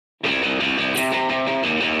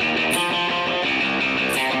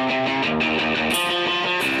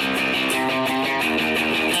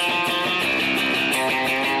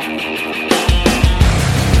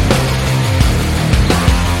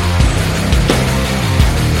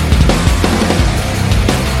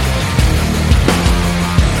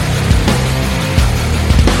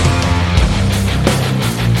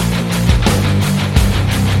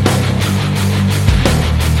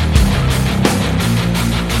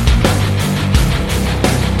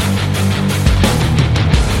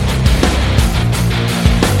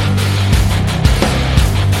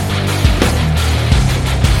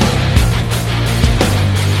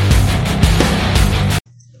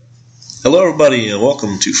Hello, everybody, and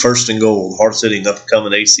welcome to First and Goal, the hard-hitting,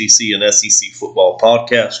 up-and-coming ACC and SEC football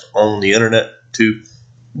podcast on the internet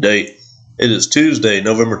today. It is Tuesday,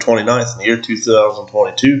 November 29th in the year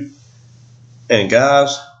 2022. And,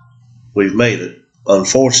 guys, we've made it.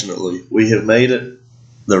 Unfortunately, we have made it.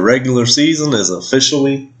 The regular season is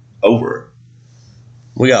officially over.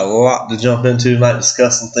 We got a lot to jump into tonight,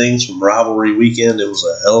 discussing things from rivalry weekend. It was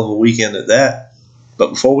a hell of a weekend at that.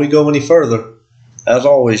 But before we go any further, as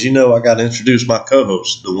always, you know I got to introduce my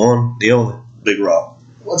co-host, the one, the only, Big Rob.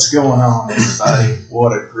 What's going on, everybody?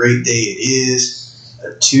 What a great day it is.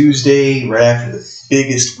 A Tuesday right after the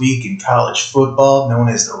biggest week in college football, known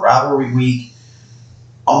as the rivalry week.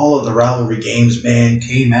 All of the rivalry games, man,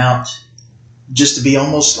 came out just to be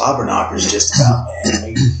almost slobber knockers, just about,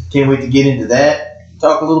 man. Can't wait to get into that.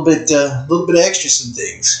 Talk a little bit extra some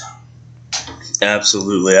things.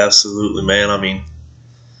 Absolutely, man. I mean,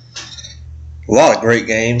 a lot of great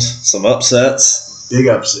games, some upsets. Big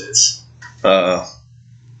upsets.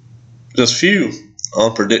 Just few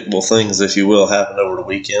unpredictable things, if you will, happened over the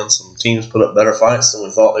weekend. Some teams put up better fights than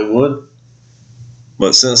we thought they would.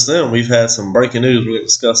 But since then, we've had some breaking news. We're going to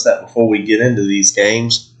discuss that before we get into these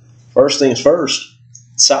games. First things first,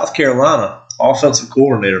 South Carolina offensive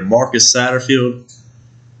coordinator Marcus Satterfield.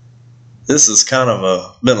 This has kind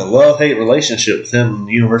of been a love-hate relationship with him and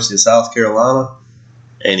the University of South Carolina.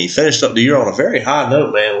 And he finished up the year on a very high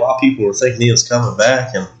note, man. A lot of people were thinking he was coming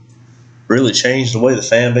back and really changed the way the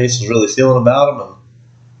fan base was really feeling about him and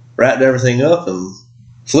wrapped everything up and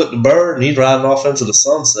flipped the bird, and he's riding off into the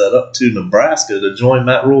sunset up to Nebraska to join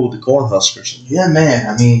Matt Rule with the Cornhuskers. Yeah, man.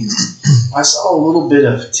 I mean, I saw a little bit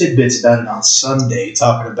of tidbits about it on Sunday,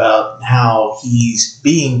 talking about how he's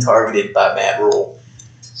being targeted by Matt Rule.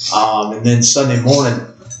 And then Sunday morning,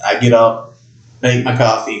 I get up, make my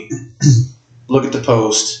coffee, look at the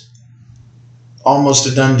post, almost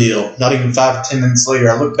a done deal. Not even 5 or 10 minutes later,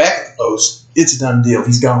 I look back at the post. It's a done deal.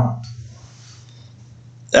 He's gone.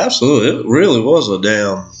 Absolutely. It really was a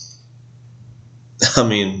damn... I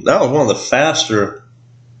mean, that was one of the faster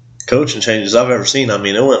coaching changes I've ever seen. I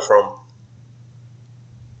mean, it went from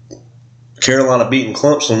Carolina beating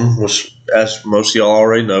Clemson, which, as most of y'all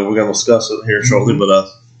already know, we're going to discuss it here shortly, but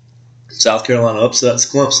South Carolina upsets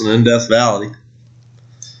Clemson in Death Valley.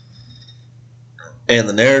 And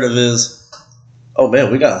the narrative is, oh,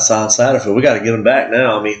 man, we got to sign Satterfield. We got to get him back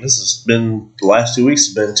now. I mean, this has been, the last 2 weeks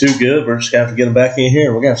have been too good. We're just going to have to get him back in here,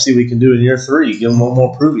 and we're going to see what we can do in year 3. Give him one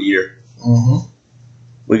more prove-it year. Mm-hmm.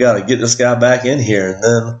 We got to get this guy back in here. And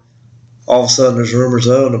then all of a sudden there's rumors,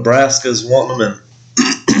 Nebraska's wanting him.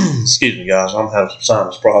 And excuse me, guys, I'm having some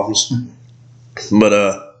sinus problems. But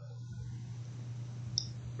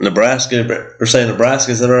they're saying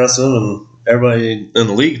Nebraska's interested in him, and everybody in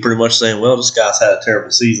the league pretty much saying, well, this guy's had a terrible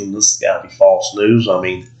season. This has got to be false news. I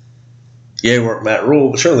mean, yeah, it weren't Matt Rule,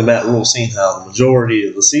 but surely Matt Rule's seen how the majority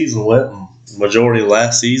of the season went and the majority of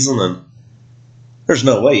last season, and there's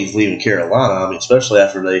no way he's leaving Carolina. I mean, especially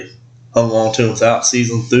after they hung on to him throughout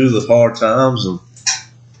season through the hard times. And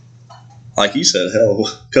like you said, hell,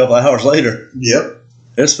 a couple of hours later, Yep.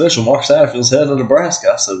 it's official. Mark Satterfield's heading to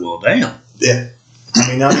Nebraska. I said, well, damn. Yeah. I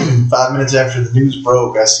mean, not even 5 minutes after the news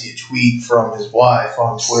broke, I see a tweet from his wife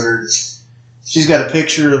on Twitter. She's got a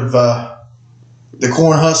picture of the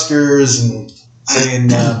Cornhuskers and saying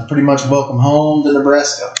pretty much welcome home to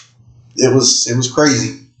Nebraska. It was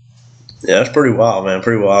crazy. Yeah, it's pretty wild, man.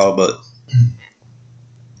 Pretty wild. But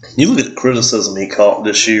you look at the criticism he caught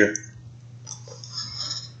this year.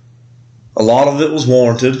 A lot of it was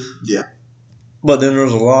warranted. Yeah. But then there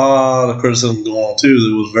was a lot of criticism going on, too,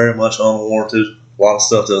 that was very much unwarranted. A lot of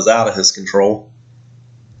stuff that was out of his control.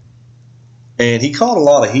 And he caught a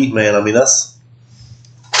lot of heat, man. I mean, it's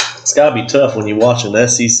got to be tough when you're watching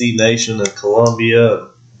SEC Nation and Columbia, and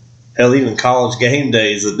hell, even college game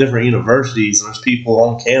days at different universities, and there's people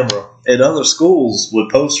on camera at other schools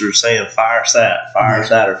with posters saying, fire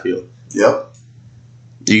Satterfield. Yep.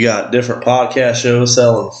 You got different podcast shows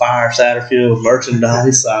selling fire Satterfield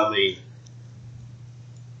merchandise. I mean,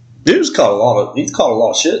 he's caught a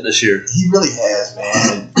lot of shit this year. He really has,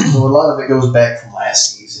 man. And a lot of it goes back from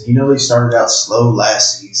last season. You know, they started out slow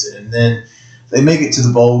last season, and then they make it to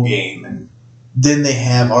the bowl game, and then they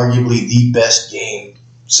have arguably the best game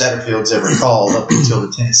Satterfield's ever called up until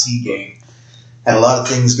the Tennessee game. Had a lot of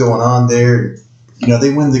things going on there. You know,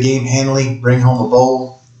 they win the game handily, bring home a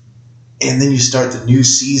bowl, and then you start the new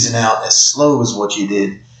season out as slow as what you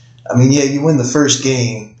did. I mean, yeah, you win the first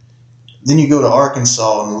game, then you go to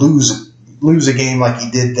Arkansas and lose a game like you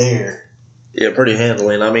did there. Yeah, pretty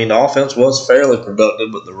handily. And I mean, the offense was fairly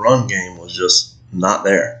productive, but the run game was just not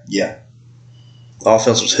there. Yeah. The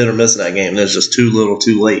offense was hit or miss in that game, and it was just too little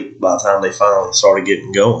too late by the time they finally started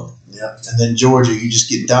getting going. Yep. And then Georgia, you just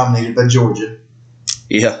get dominated by Georgia.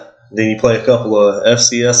 Yeah. Then you play a couple of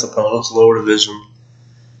FCS opponents, lower division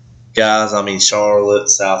guys. I mean, Charlotte,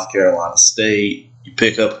 South Carolina State. You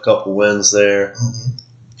pick up a couple wins there. Mm-hmm.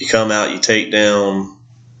 You come out, you take down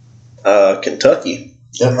Kentucky.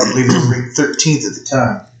 Yep, I believe they were ranked 13th at the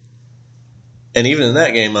time. And even in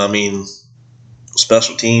that game, I mean,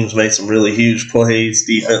 special teams made some really huge plays.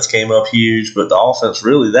 Defense came up huge. But the offense,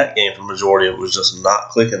 really, that game, for the majority of it, was just not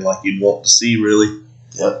clicking like you'd want to see, really.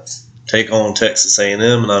 Yep. Take on Texas A&M.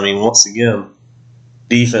 And, I mean, once again,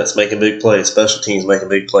 defense making big plays, special teams making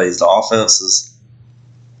big plays. The offense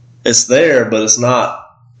it's there, but it's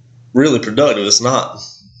not really productive. It's not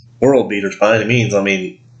world beaters by any means. I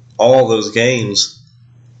mean, all those games,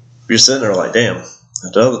 you're sitting there like, damn,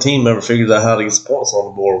 if the other team ever figures out how to get some points on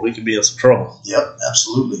the board, we could be in some trouble. Yep,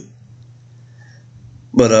 absolutely.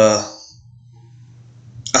 But I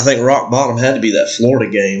think rock bottom had to be that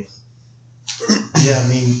Florida game. Yeah, I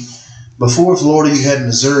mean, before Florida, you had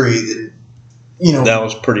Missouri that, you know. That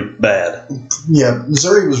was pretty bad. Yeah,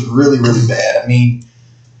 Missouri was really, really bad. I mean,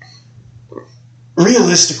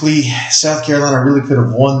 realistically, South Carolina really could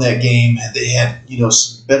have won that game. They had,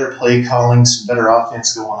 some better play calling, some better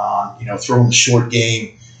offense going on, throwing the short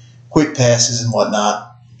game, quick passes and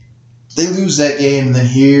whatnot. They lose that game, and then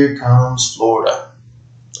here comes Florida.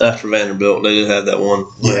 After Vanderbilt, they did have that one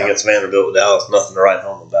win against Vanderbilt with Dallas, nothing to write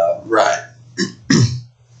home about. Right.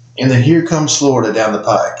 And then here comes Florida down the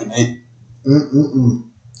pike, and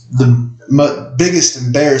the biggest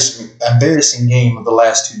embarrassing game of the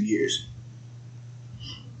last 2 years.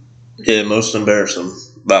 Yeah, most embarrassing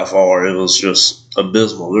by far. It was just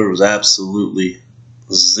abysmal. There was absolutely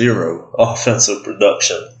zero offensive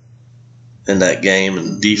production in that game,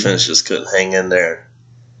 and defense just couldn't hang in there.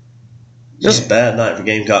 Just a bad night for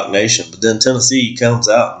Gamecock Nation. But then Tennessee comes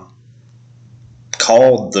out and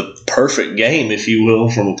called the perfect game, if you will,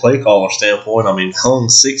 from a play caller standpoint. I mean, hung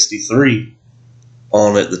 63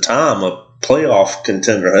 on, at the time, a playoff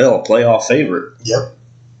contender, a playoff favorite. Yep.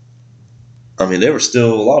 I mean, a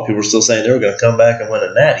lot of people were still saying they were going to come back and win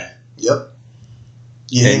a natty. Yep.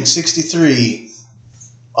 You hang 63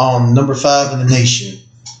 on number 5 in the nation,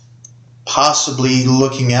 possibly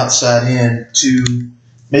looking outside in to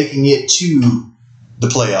making it to the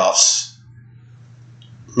playoffs.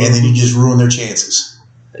 And then you just ruin their chances.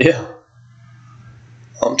 Yeah.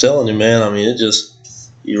 I'm telling you, man, I mean,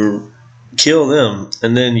 you kill them,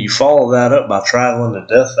 and then you follow that up by traveling to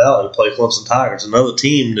Death Valley to play Clemson Tigers, another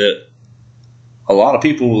team that a lot of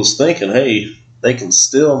people was thinking, hey, they can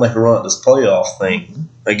still make a run at this playoff thing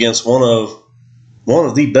against one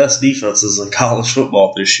of the best defenses in college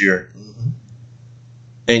football this year. Mm-hmm.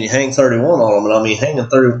 And you hang 31 on them. And I mean, hanging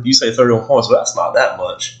 30, you say 31 points, but that's not that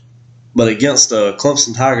much. But against a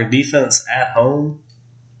Clemson Tiger defense at home,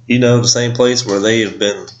 the same place where they have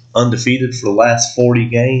been undefeated for the last 40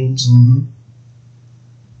 games,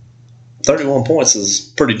 31 points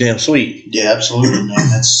is pretty damn sweet. Yeah, absolutely, man.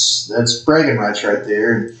 That's bragging rights right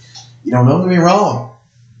there. And, don't get me wrong.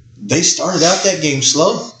 They started out that game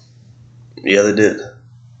slow. Yeah, they did.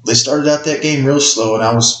 They started out that game real slow, and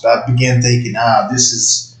I began thinking, this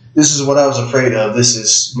is what I was afraid of. This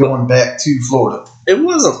is going back to Florida. It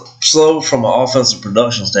wasn't slow from an offensive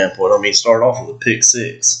production standpoint. I mean, started off with a pick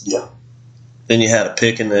 6. Yeah. Then you had a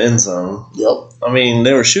pick in the end zone. Yep. I mean,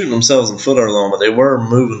 they were shooting themselves in the foot early on, but they were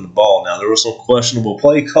moving the ball. Now, there were some questionable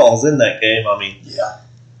play calls in that game. I mean,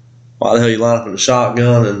 why the hell you line up in the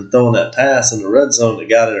shotgun and throwing that pass in the red zone that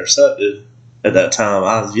got intercepted at that time?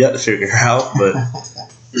 I was yet to figure out, but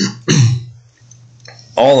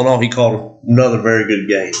all in all, he called another very good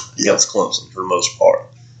game against Clemson for the most part.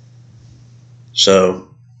 So,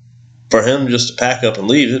 for him just to pack up and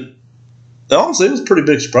leave it, honestly, it was a pretty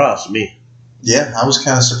big surprise to me. Yeah, I was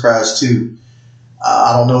kind of surprised too.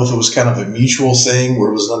 I don't know if it was kind of a mutual thing where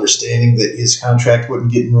it was an understanding that his contract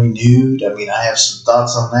wasn't getting renewed. I mean, I have some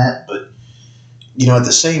thoughts on that, but at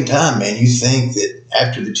the same time, man, you think that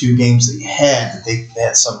after the 2 games that he had, that they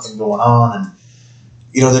had something going on, and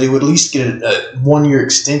that he would at least get a 1-year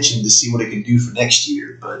extension to see what he can do for next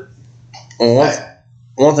year. But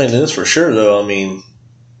one thing that is for sure, though, I mean,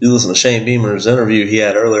 you listen to Shane Beamer's interview he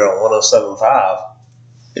had earlier on 107.5.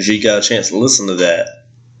 If you got a chance to listen to that,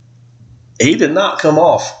 he did not come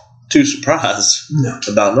off too surprised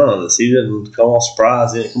about none of this. He didn't come off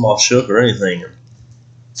surprised. He didn't come off shook or anything.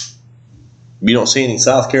 You don't see any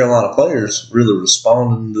South Carolina players really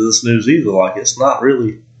responding to this news either. Like, it's not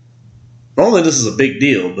really – normally this is a big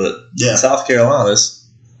deal, but in South Carolina,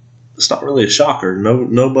 it's not really a shocker.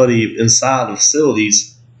 Nobody inside the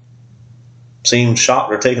facilities seem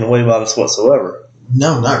shocked or taken away by this whatsoever.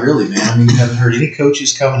 No, not really, man. I mean, you haven't heard any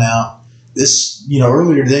coaches coming out. This,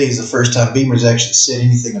 earlier today is the first time Beamer's actually said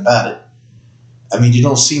anything about it. I mean, you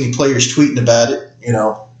don't see any players tweeting about it,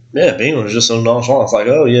 Yeah, Beamer was just so nonchalant. It's like,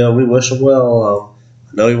 oh, yeah, we wish him well.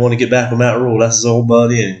 I know you want to get back with Matt Rule. That's his old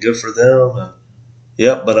buddy, and good for them. And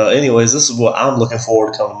yep, but anyways, this is what I'm looking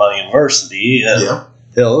forward to coming to my university. And Yeah.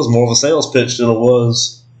 hell, it was more of a sales pitch than it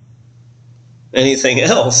was anything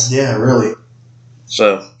else. Yeah, really.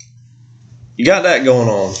 So you got that going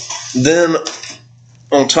on. Then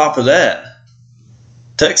on top of that,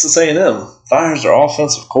 Texas A&M fires their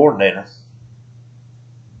offensive coordinator.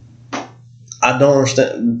 I don't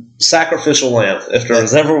understand. Sacrificial lamb. If there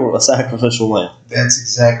was ever a sacrificial lamb. That's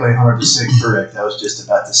exactly 100% correct. I was just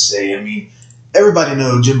about to say. I mean, everybody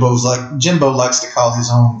knows Jimbo likes to call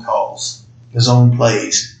his own calls, his own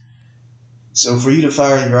plays. So for you to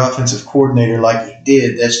fire your offensive coordinator like he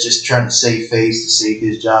did, that's just trying to save face, to save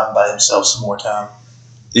his job and buy himself some more time.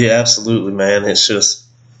 Yeah, absolutely, man. It's just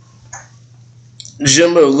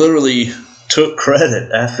Jimbo literally took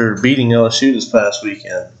credit after beating LSU this past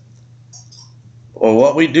weekend. Well,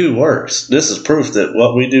 what we do works. This is proof that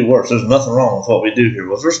what we do works. There's nothing wrong with what we do here.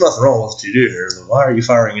 Well, if there's nothing wrong with what you do here, then why are you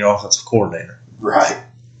firing your offensive coordinator? Right.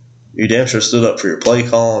 You damn sure stood up for your play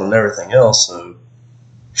calling and everything else, so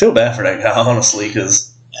I feel bad for that guy, honestly,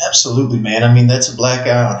 because absolutely, man. I mean, that's a black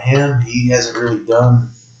eye on him. He hasn't really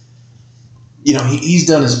done, he's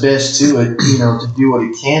done his best to it, to do what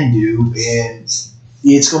he can do, and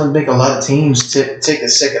it's going to make a lot of teams take a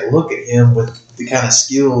second look at him with the kind of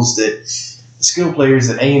skill players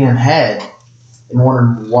that A&M had, and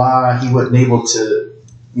wondering why he wasn't able to,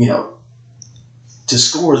 to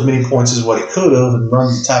score as many points as what he could have and run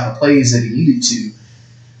the type of plays that he needed to.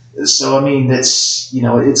 So, I mean, that's,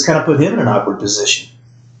 it's kind of put him in an awkward position.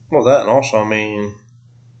 Well, that, and also, I mean,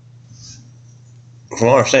 from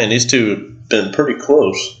what I understand, these two have been pretty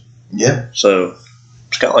close. Yeah. So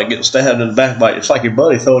it's kind of like getting stabbed in the back by, it's like your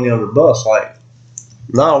buddy throwing you under the bus, like,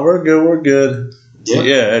 no, we're good.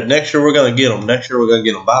 Yeah, next year we're going to get them.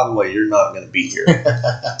 By the way, you're not going to be here.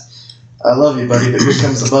 I love you, buddy, but here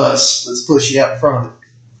comes the bus. Let's push you out in front of it.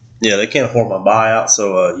 Yeah, they can't afford my buyout,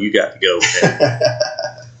 so you got to go.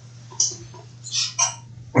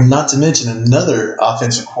 Not to mention another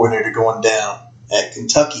offensive coordinator going down at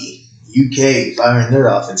Kentucky. UK firing their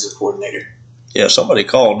offensive coordinator. Yeah, somebody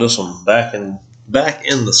called this one back in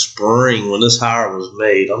the spring when this hire was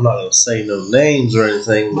made. I'm not going to say no names or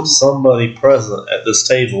anything, but somebody present at this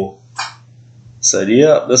table said,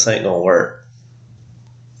 yep, this ain't going to work.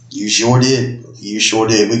 You sure did. We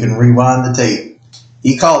can rewind the tape.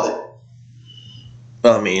 He called it.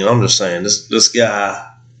 I mean, I'm just saying, this guy,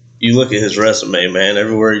 you look at his resume, man,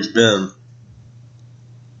 everywhere he's been,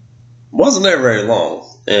 wasn't there very long.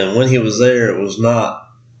 And when he was there, it was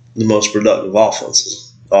not the most productive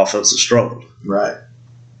offenses. Offenses struggled. Right.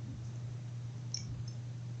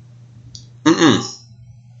 It's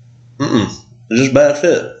just a bad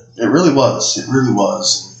fit. It really was.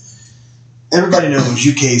 Everybody knows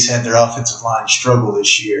UK's had their offensive line struggle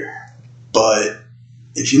this year. But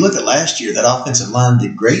if you look at last year, that offensive line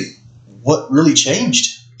did great. What really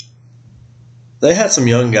changed? They had some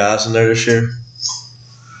young guys in there this year.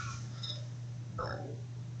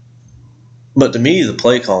 But to me, the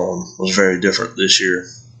play calling was very different this year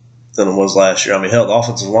than it was last year. I mean, hell, the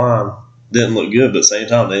offensive line didn't look good, but at the same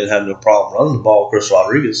time, they didn't have no problem running the ball with Chris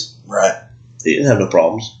Rodriguez. Right. He didn't have no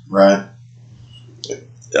problems. Right.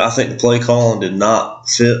 I think the play calling did not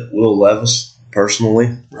fit Will Levis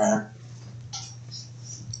personally. Right.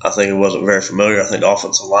 I think it wasn't very familiar. I think the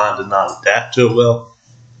offensive line did not adapt to it well.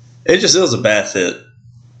 It was a bad fit.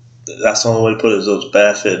 That's the only way to put it. It was a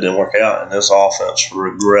bad fit. It didn't work out, and this offense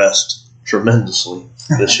regressed tremendously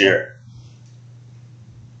this year.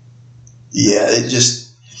 Yeah,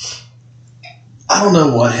 I don't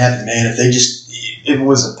know what happened, man. If it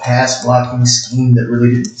was a pass blocking scheme that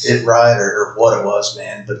really didn't fit right or what it was,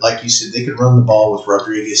 man. But like you said, they could run the ball with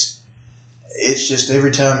Rodriguez. It's just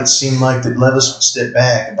every time it seemed like that Levis would step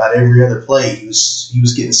back, about every other play, he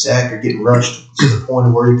was getting sacked or getting rushed to the point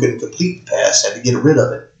of where he couldn't complete the pass, had to get rid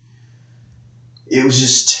of it. It was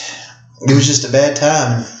just a bad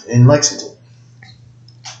time in Lexington.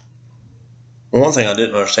 Well, one thing I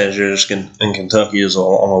didn't understand here in Kentucky is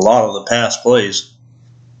on a lot of the pass plays,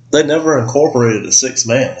 they never incorporated a sixth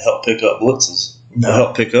man to help pick up blitzes, to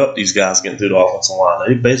help pick up these guys getting through the offensive line.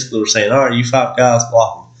 They basically were saying, all right, you 5 guys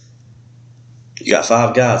block them. You got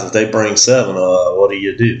 5 guys. If they bring 7, what do?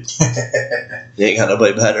 You ain't got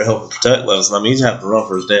nobody back there helping protect Levis. I mean, he's having to run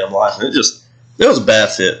for his damn life. And it was a bad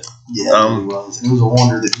fit. Yeah, it really was. It was a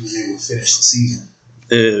wonder that he was able to finish the season.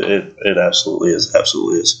 It absolutely is.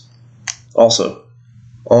 Absolutely is. Also,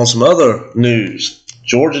 on some other news,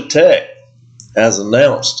 Georgia Tech has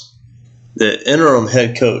announced that interim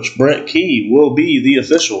head coach Brent Key will be the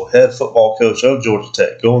official head football coach of Georgia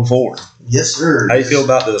Tech going forward. Yes, sir. How do you feel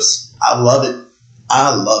about this? I love it.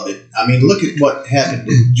 I love it. I mean, look at what happened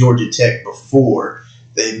at Georgia Tech before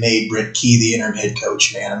they made Brent Key the interim head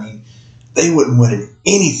coach, man. I mean, they wouldn't win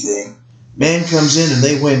anything. Man comes in and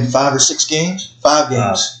they win 5 or 6 games? 5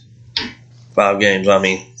 games. 5 games. I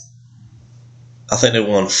mean, I think they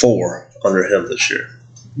won 4 under him this year.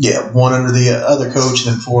 Yeah, 1 under the other coach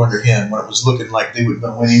and then 4 under him when it was looking like they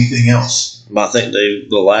wouldn't win anything else. But I think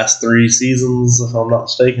the last 3 seasons, if I'm not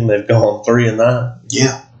mistaken, they've gone 3-9.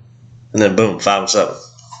 Yeah. And then boom, 5-7.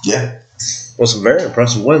 Yeah. With some very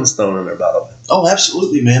impressive wins thrown in there, by the way. Oh,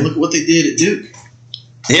 absolutely, man. Look at what they did at Duke.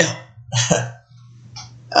 Yeah.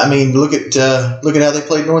 I mean, look at how they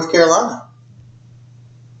played North Carolina.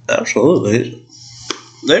 Absolutely.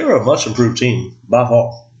 They were a much improved team, by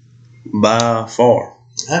far. By far.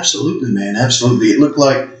 Absolutely, man. Absolutely. It looked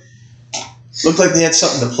like they had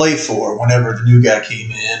something to play for whenever the new guy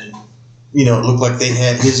came in. And, you know, it looked like they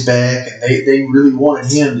had his back, and they really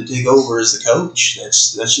wanted him to take over as the coach.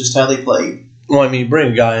 That's just how they played. Well, I mean, you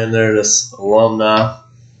bring a guy in there that's alumni,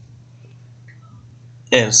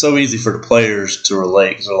 and it's so easy for the players to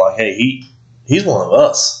relate because they're like, hey, he's one of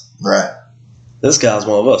us. Right. This guy's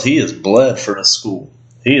one of us. He has bled for the school.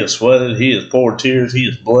 He has sweated. He has poured tears. He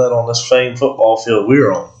has bled on this famed football field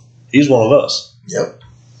we're on. He's one of us. Yep.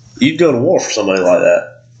 You'd go to war for somebody like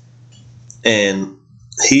that. And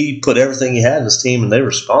he put everything he had in his team, and they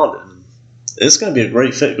responded. It's going to be a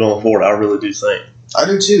great fit going forward, I really do think. I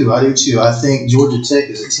do too. I think Georgia Tech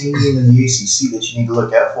is a team in the ACC that you need to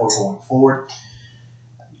look out for going forward.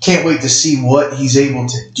 Can't wait to see what he's able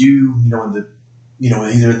to do, either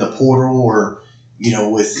in the portal or,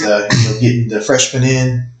 with getting the freshmen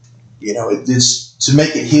in. It's to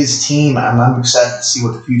make it his team. I'm excited to see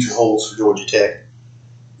what the future holds for Georgia Tech.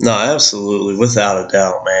 No, absolutely, without a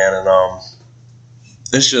doubt, man. And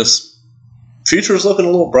it's just future is looking a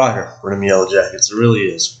little brighter for them Yellow Jackets. It really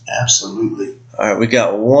is. Absolutely. All right, we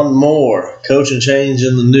got one more coaching change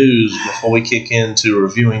in the news before we kick into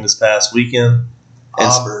reviewing this past weekend.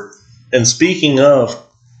 Auburn. And speaking of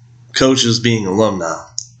coaches being alumni,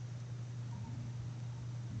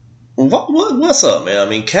 what's up, man? I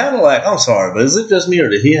mean, Cadillac, I'm sorry, but is it just me or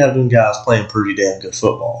did he have them guys playing pretty damn good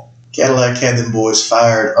football? Cadillac had them boys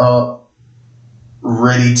fired up,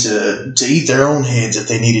 ready to eat their own heads if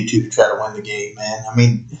they needed to try to win the game, man. I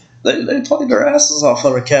mean, they played their asses off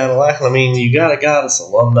under Cadillac. I mean, you got a guy that's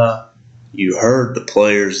alumni. You heard the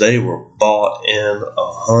players. They were bought in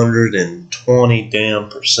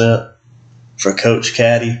 120% for Coach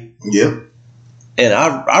Caddy. Yep. And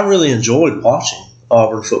I really enjoyed watching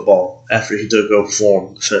Auburn football after he took over for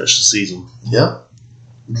him to finish the season. Yep.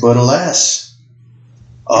 But alas,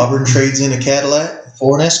 Auburn trades in a Cadillac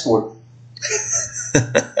for an Escort.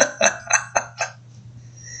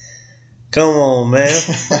 Come on, man.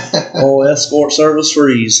 Old Escort service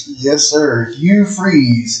Freeze. Yes, sir. Hugh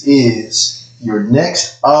Freeze is your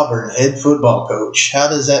next Auburn head football coach. How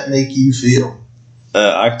does that make you feel?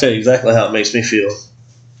 I can tell you exactly how it makes me feel.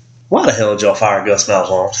 Why the hell did y'all fire Gus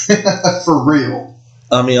Malzahn? For real.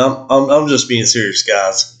 I mean, I'm just being serious,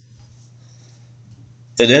 guys.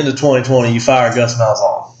 At the end of 2020, you fire Gus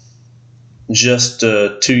Malzahn. Just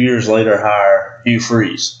 2 years later, hire Hugh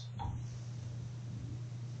Freeze.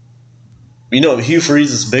 You know what Hugh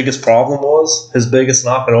Freeze's biggest problem was? His biggest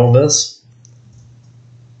knock at Ole Miss?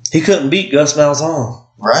 He couldn't beat Gus Malzahn.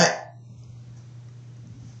 Right.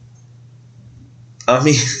 I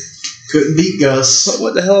mean, couldn't beat Gus.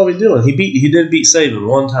 What the hell are we doing? He did beat Saban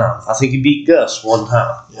one time. I think he beat Gus one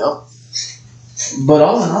time. Yep. But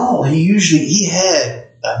all in all, he had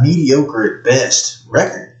a mediocre at best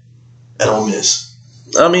record at Ole Miss.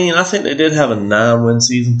 I mean, I think they did have a 9-win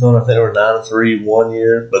season, though. I think they were 9-3 one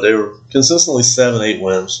year, but they were consistently 7-8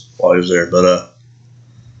 wins while he was there. But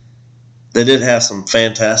they did have some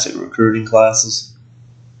fantastic recruiting classes.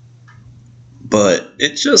 But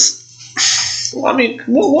it just, I mean,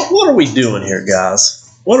 what are we doing here,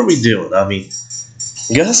 guys? What are we doing? I mean,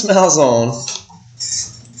 Gus Malzahn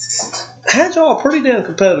had y'all a pretty damn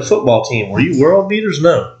competitive football team. Were you world beaters?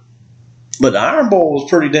 No. But the Iron Bowl was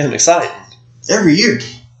pretty damn exciting. Every year.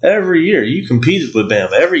 Every year you competed with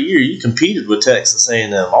Bama. Every year you competed with Texas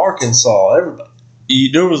A&M, Arkansas, everybody.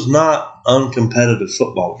 There was not uncompetitive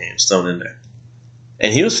football games thrown in there.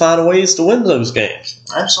 And he was finding ways to win those games.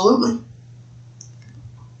 Absolutely.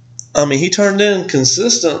 I mean, he turned in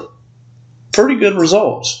consistent, pretty good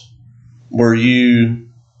results where you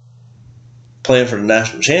playing for the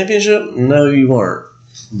national championship? No, you weren't.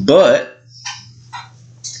 But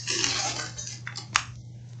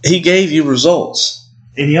he gave you results.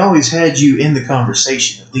 And he always had you in the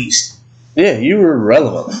conversation, at least. Yeah, you were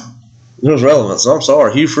relevant. It was relevant. So I'm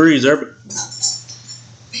sorry. Hugh Freeze,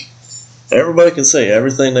 everybody can say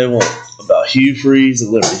everything they want about Hugh Freeze at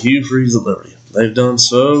Liberty. Hugh Freeze at Liberty. They've done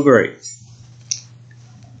so great.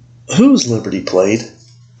 Who's Liberty played?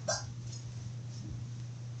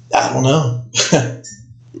 I don't know.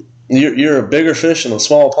 You're a bigger fish in a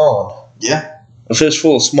small pond. Yeah.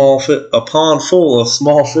 A pond full of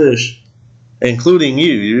small fish, including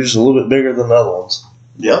you. You're just a little bit bigger than the other ones.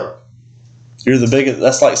 Yep. You're the biggest.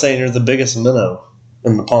 That's like saying you're the biggest minnow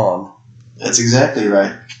in the pond. That's exactly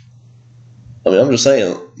right. I mean, I'm just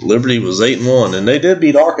saying, Liberty was 8-1, and they did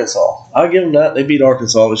beat Arkansas. I give them that. They beat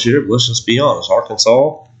Arkansas this year, but let's just be honest.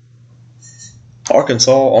 Arkansas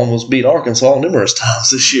almost beat Arkansas numerous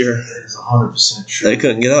times this year. That is 100% true. They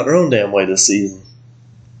couldn't get out their own damn way this season.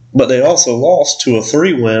 But they also lost to a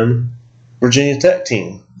 3-win Virginia Tech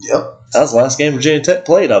team. Yep. That was the last game Virginia Tech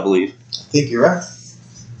played, I believe. I think you're right.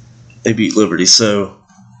 They beat Liberty, so...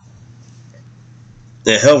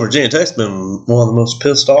 Yeah, hell, Virginia Tech's been one of the most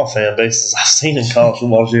pissed off fan bases I've seen in college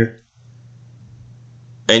football this year.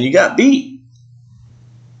 And you got beat.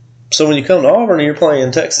 So when you come to Auburn and you're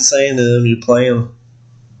playing Texas A&M, you're playing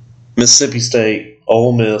Mississippi State,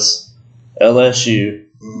 Ole Miss, LSU,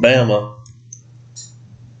 Bama,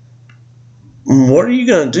 what are you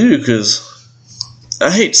going to do? Because I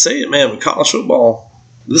hate to say it, man, but college football,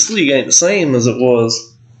 this league ain't the same as it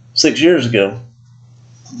was 6 years ago.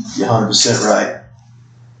 You're 100% right.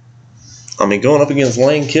 I mean, going up against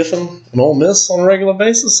Lane Kiffin and Ole Miss on a regular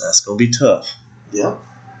basis, that's going to be tough. Yep.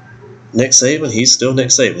 Nick Saban, he's still Nick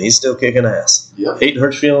Saban. He's still kicking ass. Yep. Hate to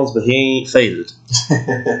hurt your feelings, but he ain't faded.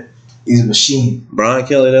 He's a machine. Brian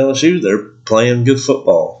Kelly at LSU, they're playing good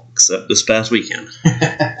football, except this past weekend.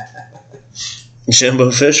 Jimbo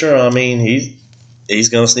Fisher, I mean, he's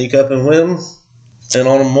going to sneak up and win. And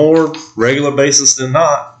on a more regular basis than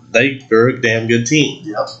not, they're a damn good team.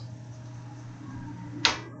 Yep.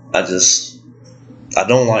 I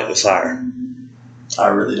don't like this hire. I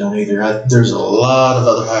really don't either. There's a lot of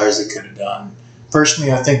other hires they could have done.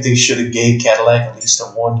 Personally, I think they should have gave Cadillac at least a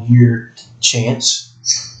 1-year chance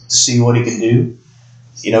to see what he can do.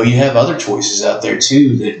 You know, you have other choices out there,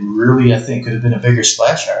 too, that really, I think, could have been a bigger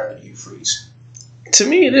splash hire than Hugh Freeze. To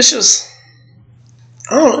me, it's just,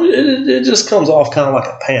 I don't know, it just comes off kind of like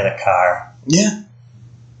a panic hire. Yeah.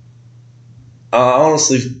 I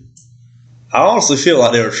honestly feel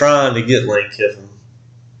like they were trying to get Lane Kiffin.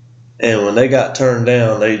 And when they got turned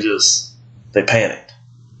down, they panicked.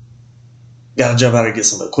 Got to jump out and get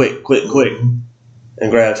somebody quick. And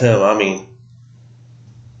grabbed him. I mean,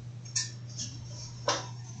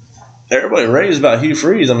 everybody raves about Hugh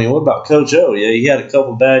Freeze. I mean, what about Coach O? Yeah, he had a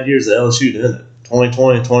couple bad years at LSU, didn't it?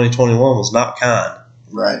 2020 and 2021 was not kind.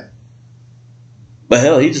 Right. But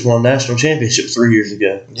hell, he just won a national championship 3 years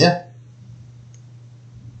ago. Yeah.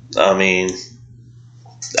 I mean,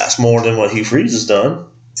 that's more than what Hugh Freeze has done.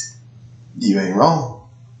 You ain't wrong.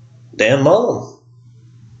 Dan Mullen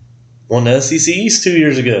won the SEC East 2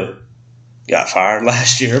 years ago. Got fired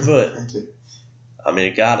last year, but I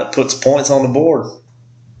mean, a guy that puts points on the board,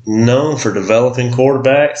 known for developing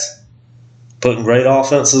quarterbacks, putting great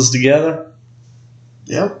offenses together.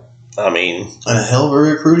 Yep. I mean, and a hell of a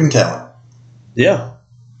recruiting talent. Yeah.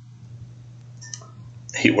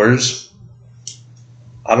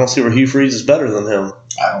 I don't see where Hugh Freeze is better than him.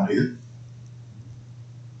 I don't either.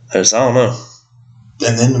 I don't know.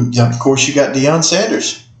 And then, of course, you got Deion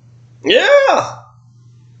Sanders. Yeah.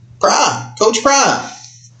 Prime. Coach Prime.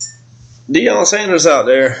 Deion Sanders out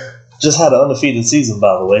there just had an undefeated season,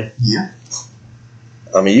 by the way. Yeah.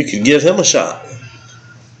 I mean, you could give him a shot.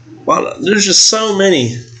 Why not? There's just so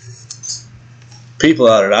many people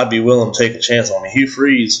out there that I'd be willing to take a chance on. I mean, Hugh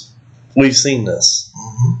Freeze, we've seen this.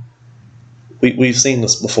 Mm-hmm. We've seen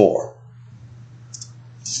this before.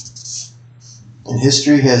 And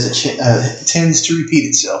history tends to repeat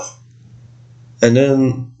itself. And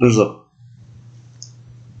then there's a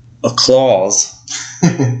clause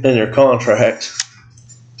in your contract.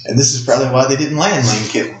 And this is probably why they didn't land Lane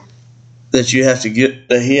Kiffin. That he had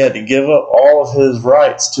to give up all of his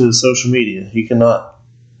rights to his social media. He cannot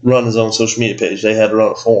run his own social media page. They had to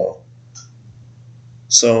run it for him.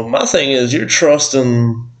 So my thing is, you're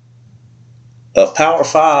trusting a Power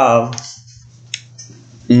 5,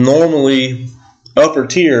 normally upper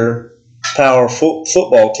tier power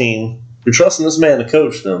football team. You're trusting this man to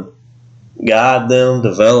coach them, guide them,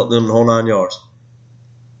 develop them, the whole 9 yards.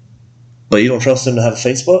 But you don't trust him to have a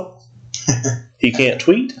Facebook? He can't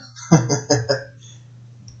tweet?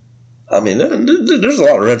 I mean, there's a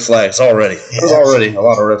lot of red flags already. Yeah, There's already a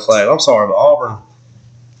lot of red flags. I'm sorry, but Auburn,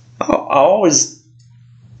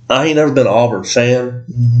 I ain't never been an Auburn fan,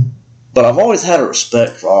 but I've always had a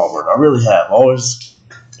respect for Auburn. I really have. Always,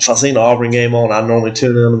 if I seen an Auburn game on, I'd normally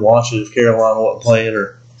tune in and watch it if Carolina wasn't playing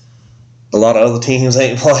or a lot of other teams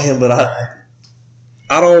ain't playing, but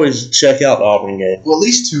I'd always check out the Auburn game. Well, at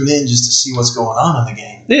least tune in just to see what's going on in the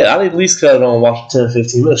game. Yeah, I'd at least cut it on and watch 10,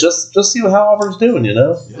 15 minutes. Just see how Auburn's doing, you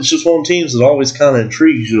know? Yeah. It's just one of the teams that always kind of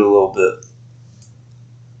intrigues you a little bit.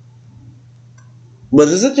 But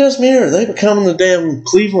is it just me, or are they becoming the damn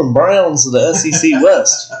Cleveland Browns of the SEC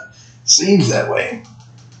West? Seems that way.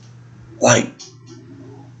 Like,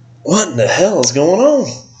 what in the hell is going on?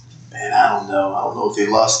 Man, I don't know. I don't know if they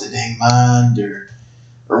lost their dang mind or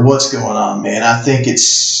what's going on, man. I think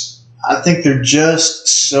they're just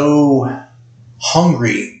so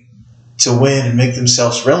hungry to win and make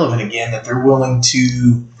themselves relevant again that they're willing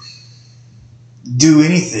to do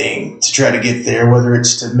anything to try to get there, whether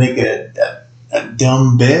it's to make a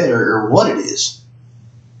dumb bet or what it is.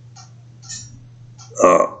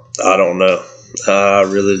 I don't know. I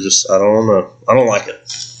don't know. I don't like it.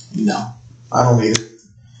 No, I don't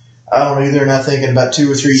either. And I think in about 2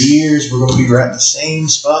 or 3 years, we're going to be right in the same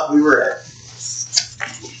spot we were at.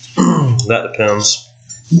 That depends.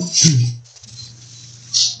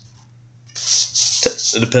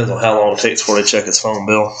 It depends on how long it takes before they check his phone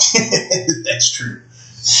bill. That's true.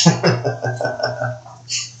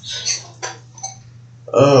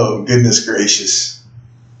 Oh, goodness gracious.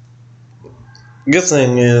 Good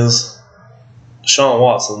thing is Deshaun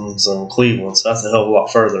Watson's in Cleveland, so that's a hell of a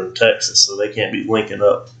lot further in Texas, so they can't be linking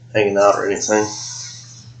up, hanging out, or anything.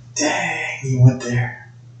 Dang, he went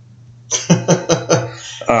there.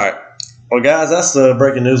 All right. Well, guys, that's the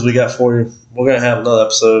breaking news we got for you. We're going to have another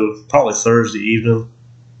episode probably Thursday evening,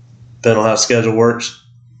 depending on how the schedule works.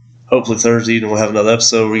 Hopefully Thursday evening we'll have another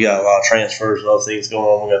episode. We got a lot of transfers and other things going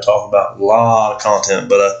on. We're going to talk about a lot of content.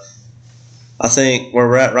 But I think where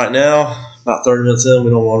we're at right now, about 30 minutes in, we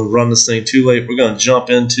don't want to run this thing too late. We're going to jump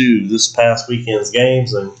into this past weekend's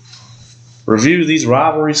games and review these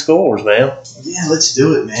rivalry scores, man. Yeah, let's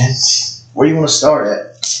do it, man. Where do you want to start at?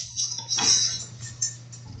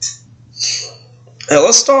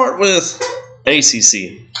 Let's start with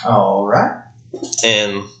ACC. All right.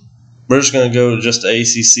 And we're just going to go to just the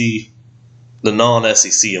ACC, the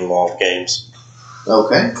non-SEC involved games.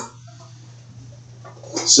 Okay.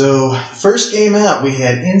 So, first game out, we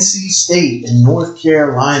had NC State and North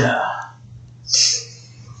Carolina.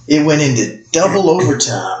 It went into double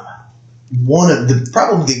overtime.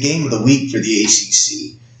 Probably the game of the week for the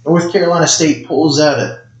ACC. North Carolina State pulls out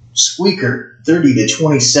a squeaker,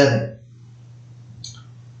 30-27.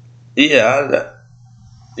 Yeah,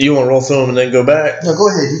 you want to roll through them and then go back? No, go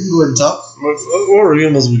ahead. You can go ahead and talk. What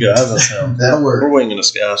review as we got? How's that sound? That'll work. We're winging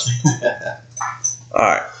this, guys. All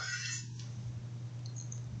right.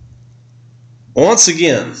 Once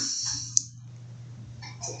again,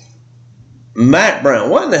 Mac Brown.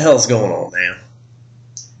 What in the hell's going on, man?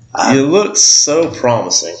 You look so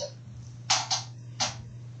promising.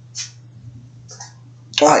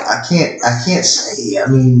 I can't say. I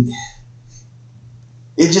mean,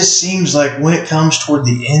 it just seems like when it comes toward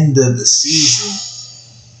the end of the season,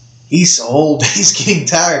 he's so old, he's getting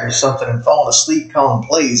tired or something and falling asleep calling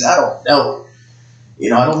plays. I don't know.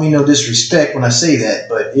 I don't mean no disrespect when I say that,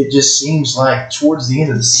 but it just seems like towards the end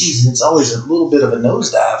of the season, it's always a little bit of a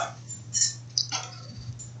nosedive.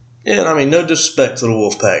 Yeah, and I mean, no disrespect to the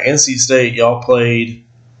Wolfpack. NC State, y'all played.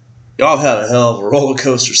 Y'all had a hell of a roller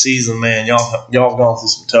coaster season, man. Y'all gone through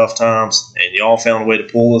some tough times, and y'all found a way to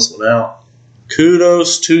pull this one out.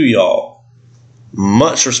 Kudos to y'all.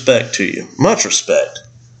 Much respect to you. Much respect.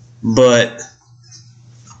 But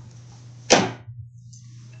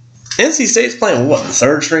NC State's playing what? The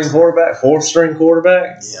third-string quarterback? Fourth-string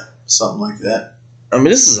quarterback? Yeah, something like that. I mean,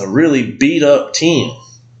 this is a really beat-up team.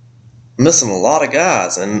 Missing a lot of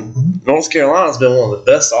guys. And North Carolina's been one of the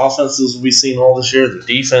best offenses we've seen all this year. Their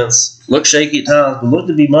defense looked shaky at times, but looked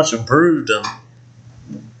to be much improved. And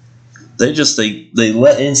they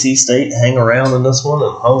let NC State hang around in this one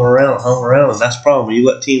and hung around. And that's the problem. When you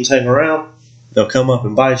let teams hang around, they'll come up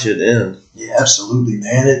and bite you at the end. Yeah, absolutely,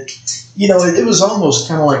 man. It was almost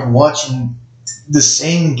kind of like watching the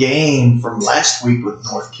same game from last week with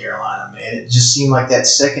North Carolina, man. It just seemed like that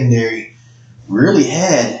secondary really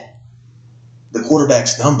had the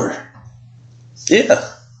quarterback's number.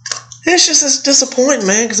 Yeah. It's just disappointing,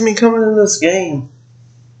 man, because, coming into this game,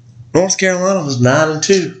 North Carolina was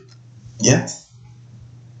 9-2. Yeah.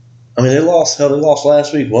 They lost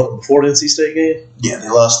last week, what, before the NC State game? Yeah, they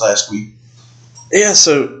lost last week. Yeah,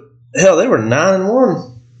 so hell, they were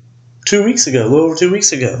 9-1 2 weeks ago, a little over 2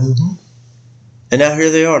 weeks ago. Mm-hmm. And now here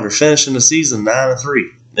they are. They're finishing the season 9-3.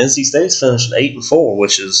 NC State's finishing 8-4,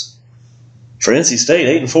 which is, for NC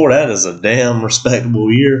State, 8-4, that is a damn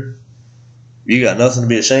respectable year. You got nothing to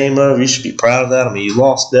be ashamed of. You should be proud of that. I mean, you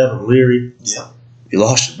lost Devin Leary. Yeah. You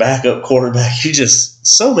lost your backup quarterback. You just,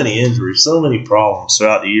 so many injuries, so many problems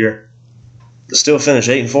throughout the year. To still finish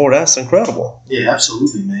 8-4, that's incredible. Yeah,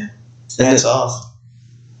 absolutely, man. That's off.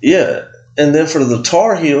 Yeah. And then for the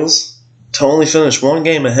Tar Heels to only finish one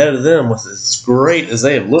game ahead of them, with as great as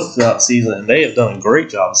they have looked throughout the season, and they have done a great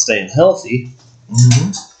job of staying healthy,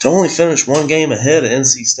 to only finish one game ahead of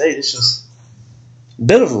NC State, it's just a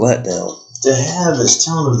bit of a letdown. To have as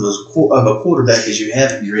talented of a quarterback as you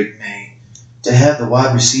have in Drake May, to have the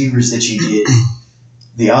wide receivers that you did,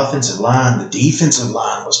 the offensive line, the defensive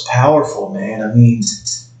line was powerful, man. I mean,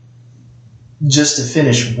 just to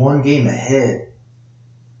finish one game ahead,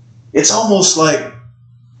 it's almost like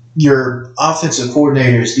your offensive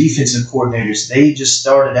coordinators, defensive coordinators, they just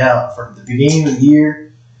started out from the beginning of the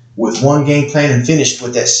year with one game plan and finished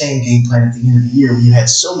with that same game plan at the end of the year when you had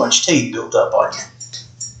so much tape built up on you.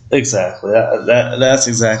 Exactly. That's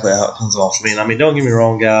exactly how it comes off for me. And I mean, don't get me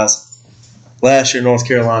wrong, guys. Last year, North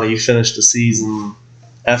Carolina, you finished the season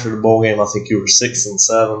after the bowl game. I think you were 6-7.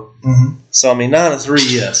 Mm-hmm. So I mean,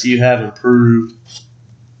 9-3. Yes, you have improved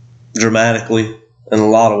dramatically in a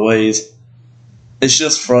lot of ways. It's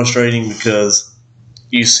just frustrating because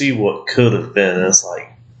you see what could have been. And it's like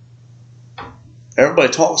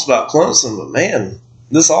everybody talks about Clemson, but man,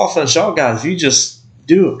 this offense y'all got, if you just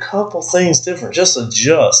do a couple things different, just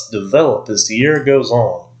adjust, develop as the year goes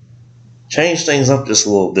on, change things up just a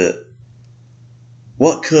little bit.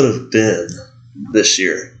 What could have been this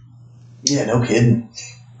year? Yeah, no kidding.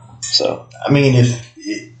 So I mean,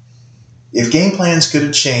 if game plans could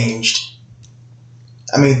have changed,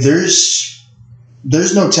 I mean, there's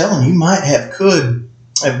no telling. You could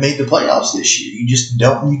have made the playoffs this year. You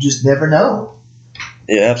just never know.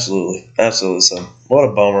 yeah, absolutely. So what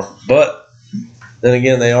a bummer. But then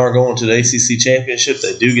again, they are going to the ACC championship.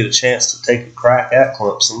 They do get a chance to take a crack at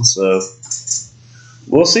Clemson. So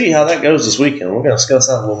we'll see how that goes this weekend. We're going to discuss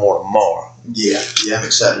that a little more tomorrow. Yeah, I'm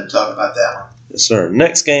excited to talk about that one. Yes, sir.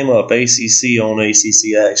 Next game up, ACC on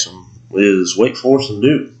ACC action, is Wake Forest and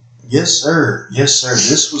Duke. Yes, sir.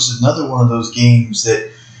 This was another one of those games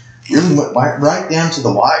that really went right down to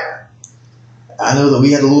the wire. I know that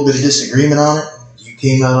we had a little bit of disagreement on it. You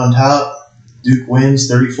came out on top. Duke wins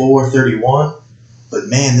 34-31. But,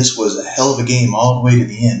 man, this was a hell of a game all the way to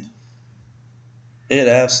the end. It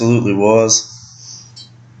absolutely was.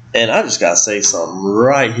 And I just got to say something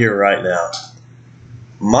right here, right now.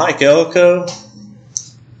 Mike Elko,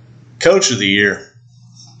 Coach of the Year.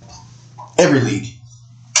 Every league.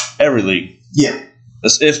 Yeah.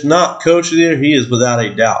 If not Coach of the Year, he is without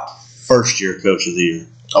a doubt first-year Coach of the Year.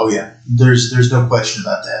 Oh, yeah. There's no question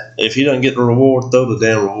about that. If he doesn't get the reward, throw the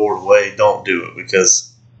damn reward away. Don't do it,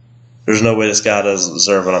 because there's no way this guy doesn't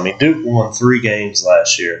deserve it. I mean, Duke won 3 games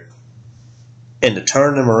last year. And to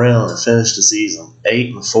turn them around and finish the season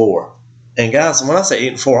 8-4. And, guys, when I say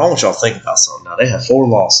 8-4, I want y'all to think about something. Now, they have 4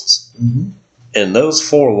 losses. Mm-hmm. And those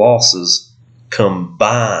 4 losses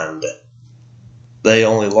combined, they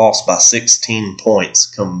only lost by 16 points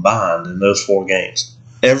combined in those 4 games.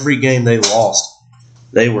 Every game they lost,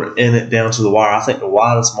 they were in it down to the wire. I think the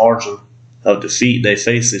widest margin of defeat they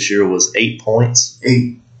faced this year was 8 points.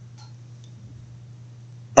 8.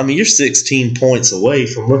 I mean, you're 16 points away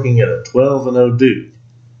from looking at a 12-0 Duke.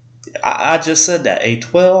 I just said that, a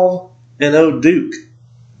 12-0 Duke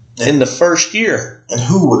in the first year. And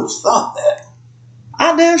who would have thought that?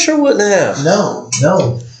 I damn sure wouldn't have. No.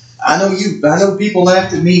 I know people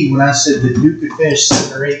laughed at me when I said that Duke could finish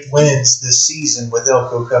 7 or 8 wins this season with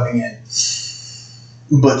Elko coming in.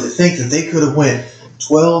 But to think that they could have went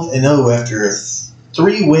 12-0 after a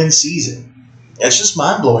 3-win season, that's just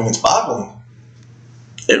mind-blowing. It's boggling.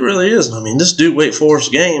 It really is. I mean, this Duke-Wake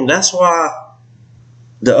Forest game, that's why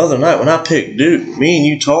the other night when I picked Duke, me and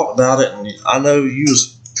you talked about it, and I know you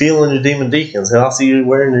was feeling your Demon Deacons. Hell, I see you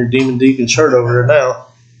wearing your Demon Deacon shirt over there now.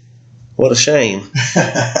 What a shame.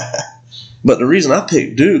 But the reason I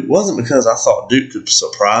picked Duke wasn't because I thought Duke could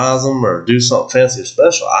surprise them or do something fancy or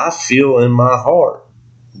special. I feel in my heart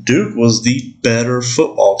Duke was the better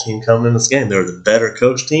football team coming in this game. They were the better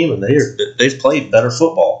coach team, and they've played better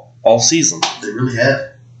football all season. They really have.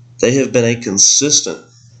 They have been a consistent.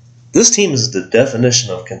 This team is the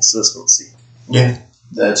definition of consistency. Yeah,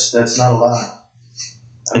 that's not a lie.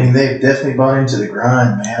 I mean, they've definitely bought into the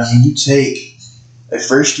grind, man. I mean, you take a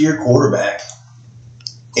first-year quarterback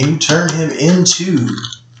and you turn him into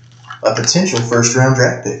a potential first-round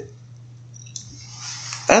draft pick.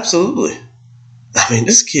 Absolutely. I mean,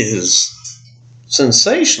 this kid is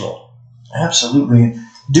sensational. Absolutely.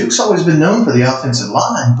 Duke's always been known for the offensive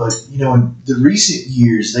line, but in the recent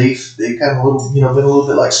years they've kind of been a little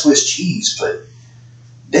bit like Swiss cheese. But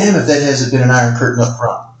damn, if that hasn't been an iron curtain up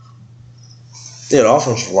front. Yeah, the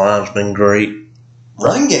offensive line's been great.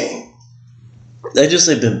 Running game.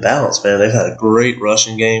 They've been balanced, man. They've had a great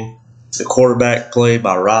rushing game. The quarterback play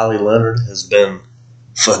by Riley Leonard has been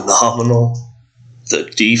phenomenal. The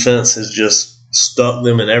defense has just stuck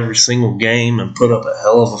them in every single game and put up a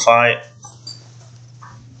hell of a fight.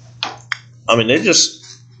 I mean,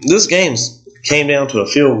 this game came down to a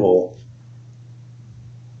field goal.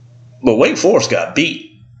 But Wake Forest got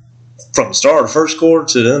beat from the start of the first quarter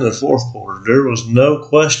to the end of the fourth quarter. There was no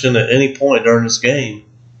question at any point during this game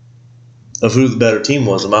of who the better team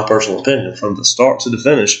was, in my personal opinion. From the start to the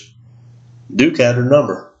finish, Duke had her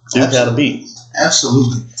number. Duke had a beat.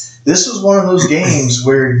 Absolutely. This was one of those games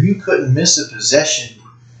where you couldn't miss a possession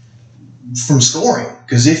from scoring.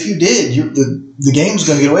 Because if you did, the game was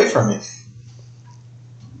going to get away from you.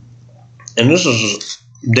 And this is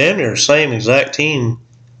damn near the same exact team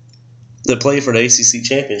that played for the ACC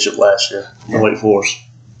championship last year in Wake Forest.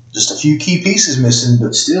 Just a few key pieces missing,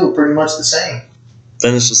 but still pretty much the same.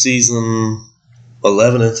 Finished the season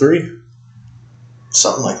 11-3.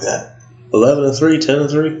 Something like that. 11-3,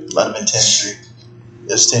 10-3. Might have been 10-3.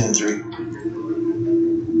 It's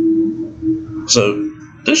 10-3. So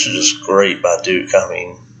this is just great by Duke. I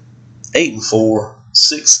mean, 8-4,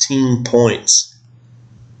 16 points.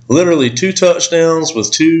 Literally 2 touchdowns with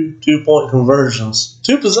 2 2-point conversions.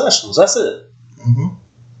 2 possessions. That's it. Mm-hmm.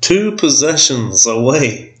 2 possessions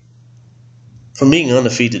away from being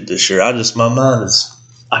undefeated this year. I can't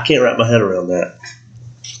wrap my head around that.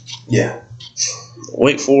 Yeah.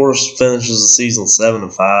 Wake Forest finishes the season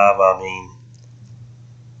 7-5. I mean,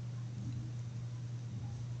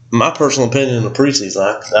 my personal opinion in the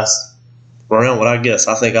preseason, that's around what I guess.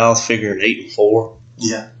 I think I was figuring 8-4.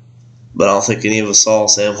 Yeah. But I don't think any of us saw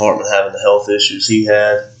Sam Hartman having the health issues he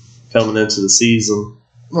had coming into the season.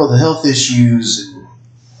 Well, the health issues and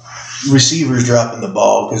receivers dropping the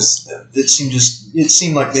ball, because it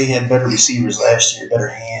seemed like they had better receivers last year, better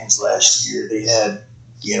hands last year. They had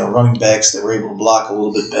running backs that were able to block a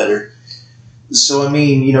little bit better. So I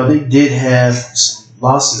mean, they did have some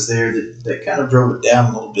losses there that kind of drove it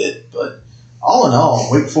down a little bit. But all in all,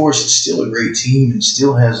 Wake Forest is still a great team and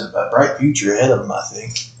still has a bright future ahead of them, I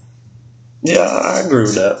think. Yeah, I agree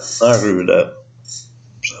with that.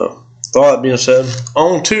 So, with all that being said,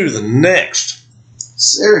 on to the next.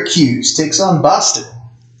 Syracuse takes on Boston.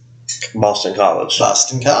 Boston College.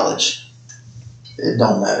 Boston College. It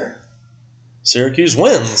don't matter. Syracuse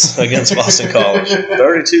wins against Boston College.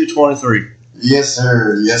 32-23. Yes,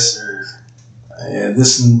 sir. Yes, sir. Yeah,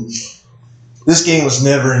 this game was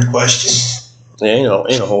never in question. Yeah, ain't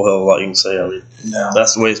a whole hell of a lot you can say. I mean, no.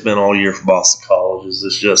 That's the way it's been all year for Boston College.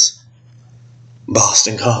 It's just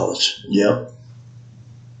Boston College. Yep.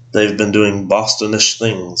 They've been doing Bostonish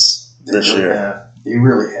things this year. They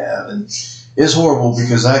really have. And it's horrible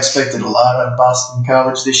because I expected a lot out of Boston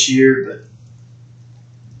College this year,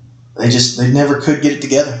 but they never could get it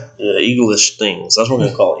together. Yeah, Eagle-ish things. That's what we're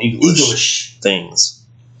going to call it. Eagle-ish things.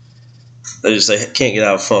 They can't get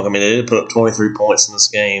out of funk. I mean, they did put up 23 points in this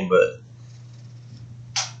game, but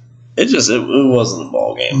it wasn't a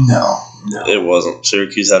ball game. No. It wasn't.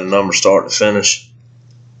 Syracuse had a number start to finish.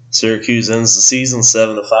 Syracuse ends the season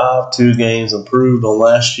 7-5, 2 games improved on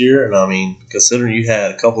last year. And, I mean, considering you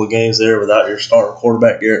had a couple of games there without your starting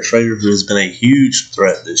quarterback, Garrett Schrader, who has been a huge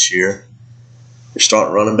threat this year. Your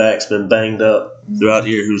starting running back's been banged up throughout the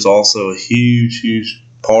year, who's also a huge, huge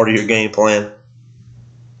part of your game plan.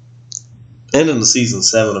 Ending the season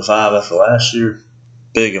 7-5 after last year,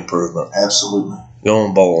 big improvement. Absolutely.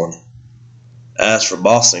 Going bowling. As for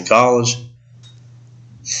Boston College,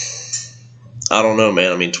 I don't know,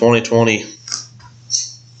 man. I mean, 2020,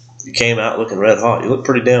 you came out looking red hot. You looked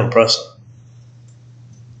pretty damn impressive.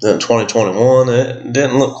 Then 2021, it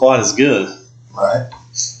didn't look quite as good. Right.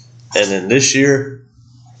 And then this year,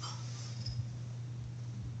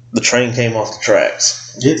 the train came off the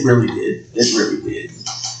tracks. It really did. It really did.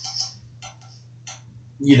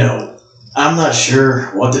 I'm not sure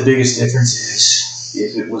what the biggest difference is.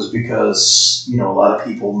 If it was because, a lot of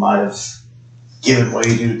people might have given way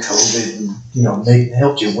due to COVID and,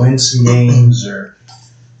 helped you win some games or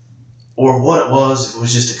what it was. If it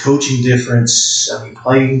was just a coaching difference,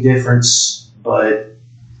 playing difference, but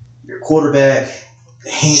your quarterback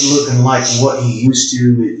ain't looking like what he used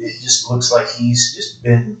to. It just looks like he's just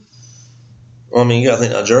been. Well, I mean, you got to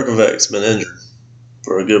think now, Jerkovic's been injured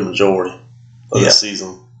for a good majority of the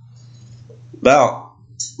season. About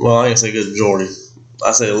Well, I ain't say good majority.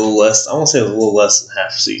 I say a little less. I want to say a little less than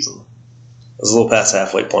half a season. It was a little past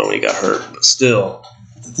halfway point when he got hurt, but still.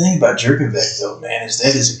 The thing about Jerkovic, though, man, is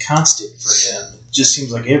that is a constant for him. It just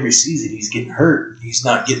seems like every season he's getting hurt. He's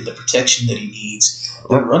not getting the protection that he needs.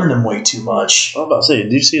 They're running him way too much. I was about to say,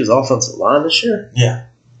 did you see his offensive line this year? Yeah.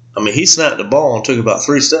 I mean, he snapped the ball and took about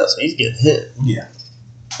 3 steps, and he's getting hit. Yeah.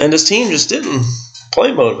 And this team just didn't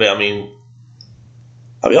play motivate. I mean,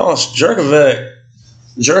 I'll be honest, Jerkovic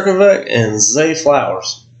and Zay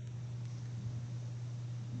Flowers.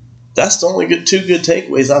 That's the only two good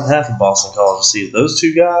takeaways I've had from Boston College this season. Those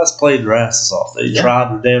two guys played their asses off. They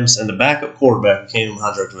tried their damnedest. And the backup quarterback who came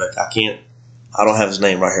behind Jerkovic, I don't have his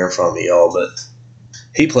name right here in front of me, y'all, but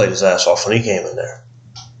he played his ass off when he came in there.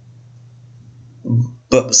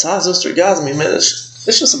 But besides those 3 guys, I mean, man, it's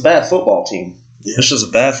just a bad football team. Yeah. It's just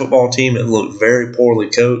a bad football team. It looked very poorly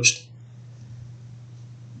coached.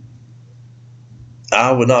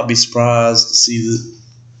 I would not be surprised to see that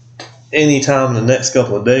any time in the next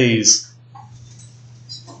couple of days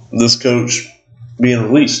this coach being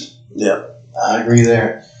released. Yeah, I agree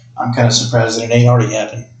there. I'm kind of surprised that it ain't already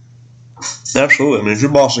happened. Absolutely. I mean, if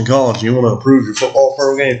you're Boston College and you want to improve your football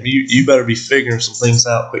program, you better be figuring some things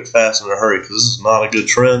out quick, fast, and in a hurry, because this is not a good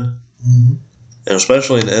trend. Mm-hmm. And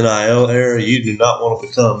especially in the NIL era, you do not want to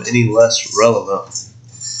become any less relevant.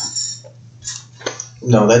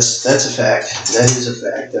 No, that's a fact. That is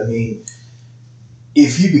a fact. I mean,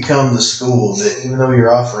 if you become the school that, even though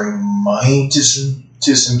you're offering money to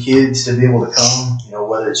some kids to be able to come,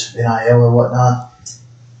 whether it's NIL or whatnot,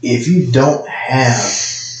 if you don't have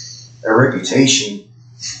a reputation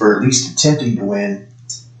for at least attempting to win,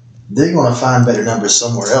 they're going to find better numbers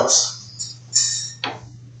somewhere else.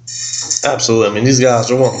 Absolutely. I mean, these guys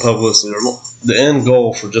are wanting publicity. The end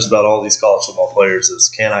goal for just about all these college football players is,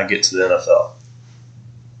 can I get to the NFL?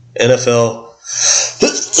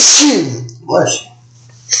 Bless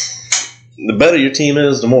you. The better your team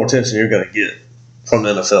is, the more attention you're going to get from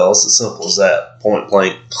the NFL. It's as simple as that. Point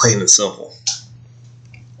blank, plain and simple.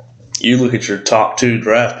 You look at your top 2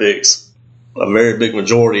 draft picks, a very big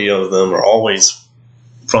majority of them are always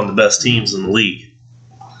from the best teams in the league.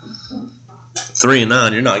 3 and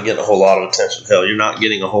 9, you're not getting a whole lot of attention. Hell, you're not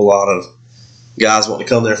getting a whole lot of guys wanting to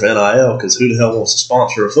come there for NIL, because who the hell wants to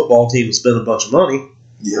sponsor a football team and spend a bunch of money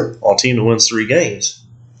on a team that wins 3 games?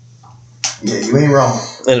 Yeah, you ain't wrong.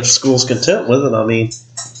 And if school's content with it, I mean,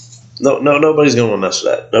 nobody's going to want to mess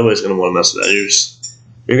with that. Nobody's going to want to mess with that.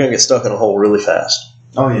 You're going to get stuck in a hole really fast.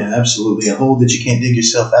 Oh, yeah, absolutely. A hole that you can't dig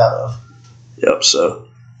yourself out of. Yep, so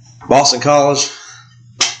Boston College,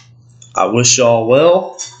 I wish y'all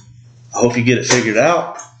well. I hope you get it figured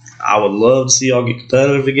out. I would love to see y'all get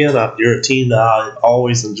competitive again. You're a team that I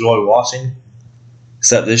always enjoy watching.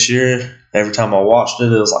 Except this year, every time I watched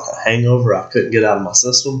it, it was like a hangover I couldn't get out of my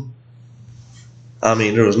system. I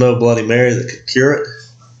mean, there was no Bloody Mary that could cure it.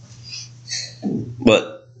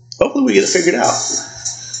 But hopefully we get it figured out.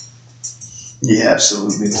 Yeah,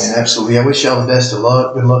 absolutely, man. Absolutely. I wish y'all the best of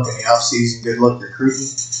luck. Good luck in the offseason. Good luck recruiting.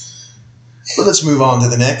 But let's move on to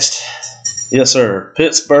the next. Yes, sir.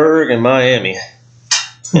 Pittsburgh and Miami.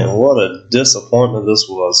 And what a disappointment this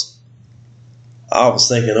was. I was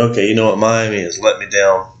thinking, okay, you know what? Miami has let me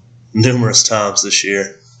down numerous times this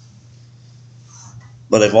year.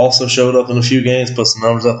 But they've also showed up in a few games, put some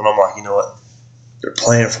numbers up, and I'm like, you know what? They're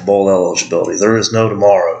playing for bowl eligibility. There is no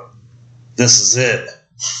tomorrow. This is it.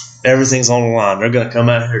 Everything's on the line. They're going to come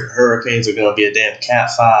out here. The Hurricanes are going to be a damn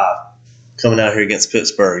Cat 5 coming out here against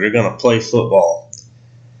Pittsburgh. They're going to play football.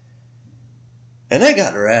 And they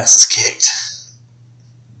got their asses kicked.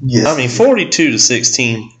 Yes. I mean,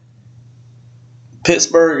 42-16.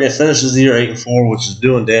 Pittsburgh, it finishes the year 8-4, which is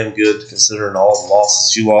doing damn good considering all the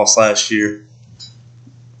losses you lost last year.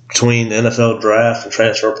 Between the NFL draft and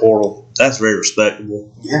transfer portal, that's very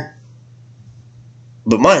respectable. Yeah.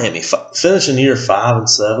 But Miami finishing the year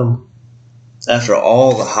 5-7 after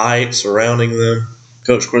all the hype surrounding them.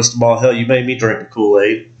 Coach Cristobal, hell, you made me drink the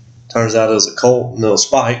Kool-Aid. Turns out it was a Colt and it was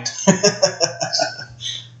spiked.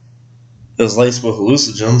 It was laced with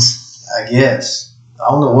hallucinogens. I guess. I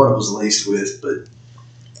don't know what it was laced with, but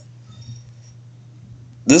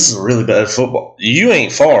this is a really bad football. You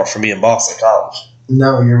ain't far from being Boston College.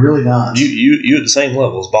 No, you're really not. You at the same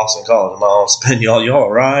level as Boston College, in my honest opinion. Y'all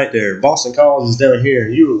are right there. Boston College is down here,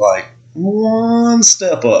 and you were like one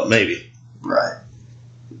step up, maybe. Right.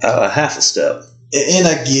 Half a step. And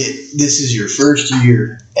I get this is your first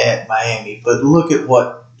year at Miami, but look at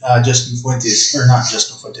what Justin Fuentes, or not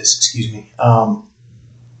Justin Fuentes, excuse me.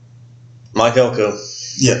 Mike Elko.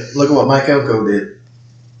 Yeah, look at what Mike Elko did.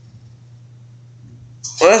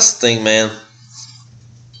 Well, that's the thing, man.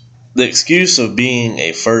 the excuse of being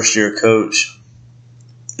a first-year coach,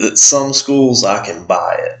 that some schools I can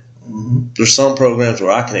buy it. Mm-hmm. There's some programs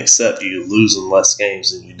where I can accept you losing less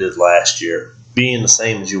games than you did last year, being the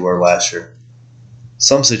same as you were last year.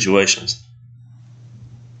 Some situations.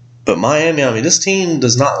 But Miami, I mean, this team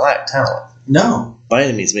does not lack talent. No. By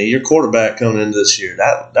any means, man. Your quarterback coming into this year,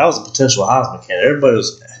 that was a potential Heisman candidate. Everybody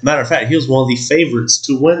was, matter of fact, he was one of the favorites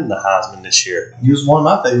to win the Heisman this year. He was one of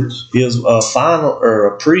my favorites. He was a final or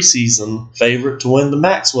a preseason favorite to win the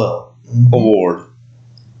Maxwell Mm-hmm. Award.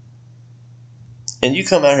 And you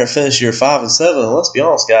come out here and finish year 5 and 7, and let's be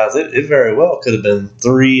honest, guys, it very well could have been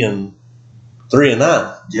 3 and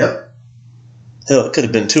 9. Yep. Hell, it could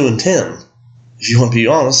have been 2 and 10, if you want to be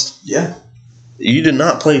honest. Yeah. You did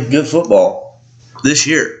not play good football this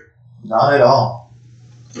year. Not at all.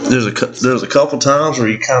 There's a couple times where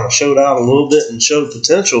you kind of showed out a little bit and showed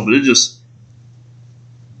potential, but it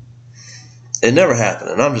never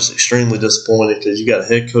happened. And I'm just extremely disappointed because you got a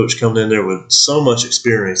head coach coming in there with so much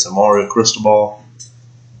experience in Mario Cristobal.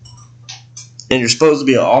 And you're supposed to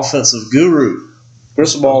be an offensive guru.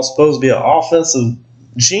 Cristobal is supposed to be an offensive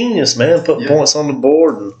genius, man, putting points on the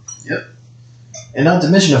board. Yep. And not to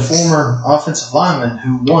mention a former offensive lineman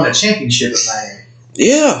who won a championship at Miami.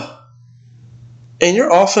 Yeah. And your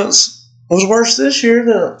offense was worse this year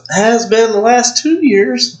than it has been the last 2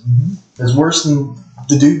 years. Mm-hmm. It's worse than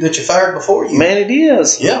the dude that you fired before you. Manny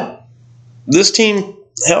Diaz. Yeah. This team,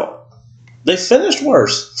 hell, they finished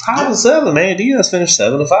worse. 5 and 7. Manny Diaz finished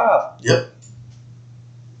 7 and 5. Yep.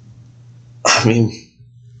 I mean,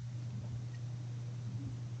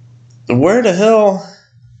 where the hell?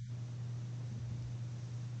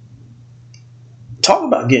 Talk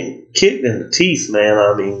about getting kicked in the teeth, man.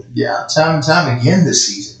 I mean, yeah, time and time again this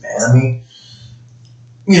season, man. I mean,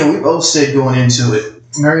 we both said going into it,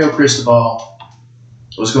 Mario Cristobal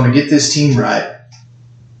was going to get this team right.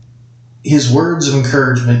 His words of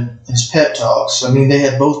encouragement, his pep talks, I mean, they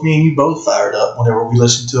had both me and you both fired up whenever we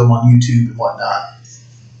listened to him on YouTube and whatnot.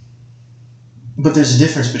 But there's a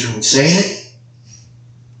difference between saying it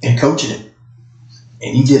and coaching it.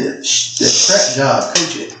 And you did a crap job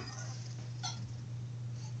coaching it.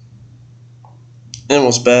 and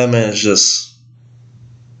what's bad, man, is just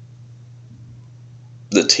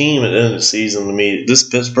the team at the end of the season. To me, this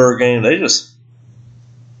Pittsburgh game, they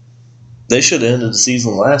should have ended the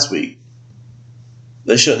season last week.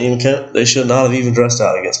 They should not have even dressed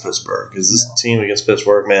out against Pittsburgh, because this team against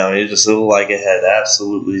Pittsburgh, man, it just looked like it had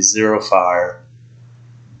absolutely zero fire.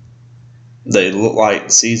 They looked like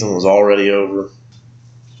the season was already over.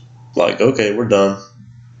 Like, okay, we're done.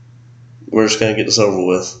 We're just going to get this over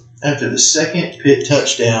with. After the second Pitt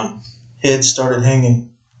touchdown, heads started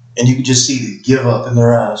hanging, and you could just see the give up in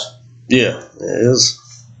their eyes. Yeah, it is.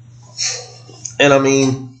 And I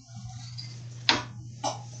mean,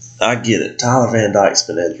 I get it. Tyler Van Dyke's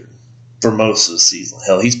been injured for most of the season.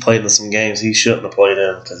 Hell, he's played in some games he shouldn't have played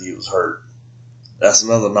in because he was hurt. That's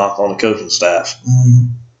another knock on the coaching staff. Mm-hmm.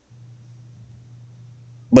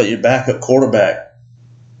 But your backup quarterback,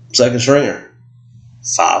 second stringer,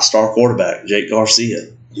 5-star quarterback, Jake Garcia.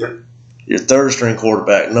 Yep. Your third string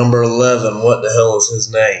quarterback, number 11, what the hell is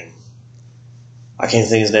his name? I can't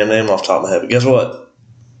think his damn name off the top of my head, but guess what?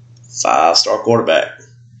 5-star quarterback.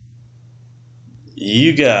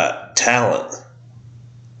 You got talent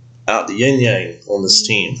out the yin-yang on this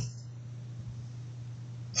team.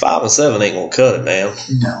 5 and 7 ain't going to cut it, man.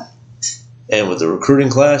 No. And with the recruiting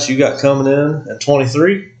class you got coming in at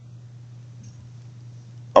 23,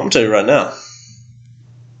 I'm going to tell you right now.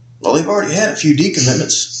 Well, they've already had a few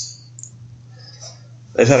decommitments.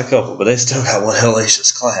 They've had a couple, but they still got one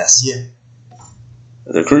hellacious class. Yeah.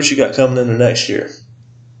 The recruits you got coming in the next year.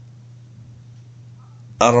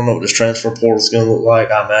 I don't know what this transfer portal is going to look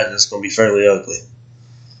like. I imagine it's going to be fairly ugly.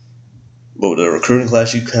 But with the recruiting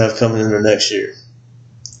class you have coming in the next year,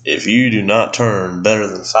 if you do not turn better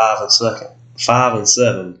than 5 and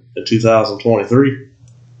 7 in 2023,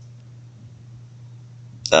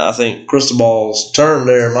 I think Cristobal's term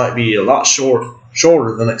there might be a lot shorter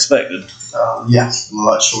than expected. Yeah, a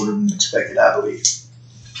lot shorter than expected, I believe.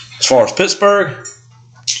 As far as Pittsburgh,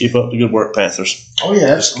 keep up the good work, Panthers. Oh,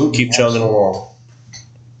 yeah, absolutely. Keep chugging along.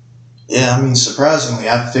 Yeah, I mean, surprisingly,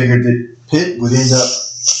 I figured that Pitt would end up,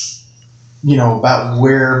 about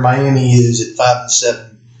where Miami is at 5 and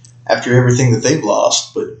 7 after everything that they've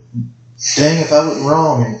lost. But dang, if I wasn't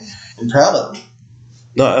wrong and proud of them.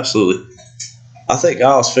 No, absolutely. I think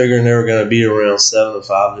I was figuring they were going to be around 7 and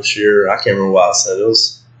 5 this year. I can't remember what I said.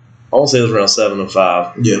 I want to say it was around 7 and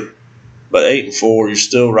 5. Yeah. But 8 and 4, you're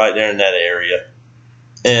still right there in that area.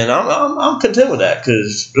 And I'm content with that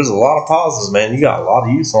because there's a lot of positives, man. You got a lot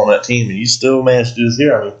of youth on that team, and you still managed to do this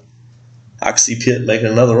here. I mean, I can see Pitt making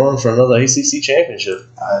another run for another ACC championship.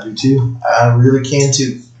 I do too. I really can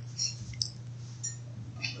too.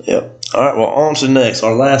 Yep. All right, well, on to next.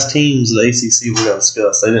 Our last teams of the ACC we're going to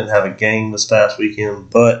discuss. They didn't have a game this past weekend,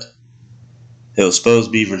 but it was supposed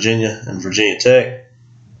to be Virginia and Virginia Tech.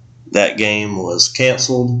 That game was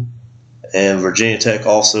canceled, and Virginia Tech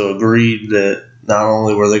also agreed that not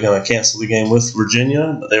only were they going to cancel the game with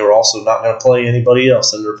Virginia, but they were also not going to play anybody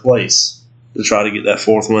else in their place to try to get that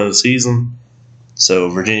fourth win of the season. So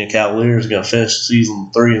Virginia Cavaliers are going to finish the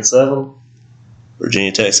season 3-7.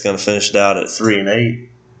 Virginia Tech's going to finish it out at 3-8.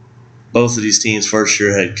 Both of these teams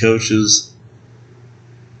first-year head coaches.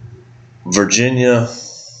 Virginia,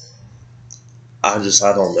 I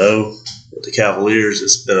don't know. With the Cavaliers,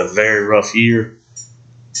 it's been a very rough year.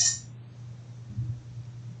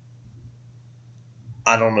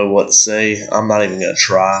 I don't know what to say. I'm not even going to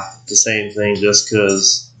try to say anything just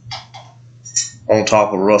because on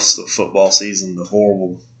top of a rough football season, the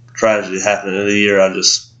horrible tragedy happening in the year, I'm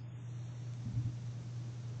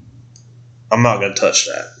not going to touch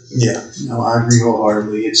that. Yeah, no, I agree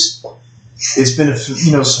wholeheartedly. It's been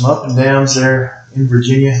some up and downs there in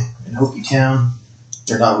Virginia, in Hokietown.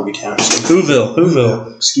 They're not Hokietown.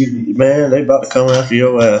 Whoville. Excuse me. Man, they about to come after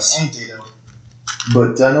your ass. Ain't they though?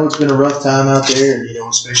 But I know it's been a rough time out there, and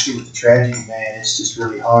especially with the tragedy, man, it's just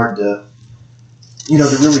really hard to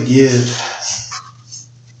really give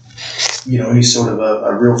any sort of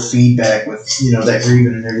a real feedback with that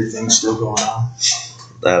grieving and everything still going on.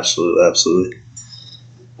 Absolutely.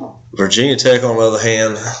 Virginia Tech, on the other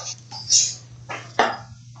hand, I'm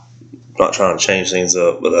not trying to change things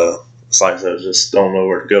up, but it's like I just don't know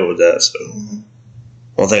where to go with that. So,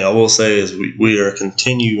 one thing I will say is we are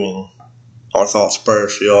continuing our thoughts and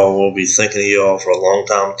prayers for y'all. We'll be thinking of y'all for a long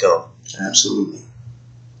time to come. Absolutely.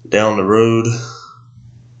 Down the road,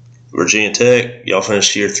 Virginia Tech, y'all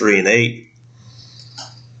finished year 3-8.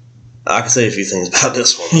 I can say a few things about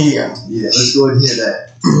this one. Yeah. Let's go ahead and hear that.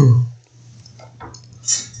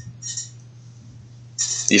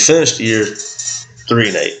 You finished the year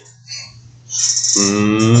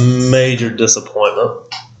 3-8. Major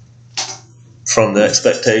disappointment from the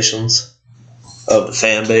expectations of the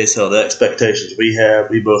fan base. Hell, the expectations we had,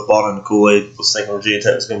 we both bought into Kool-Aid, was thinking Virginia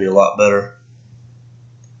Tech was going to be a lot better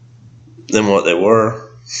than what they were.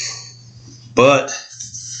 But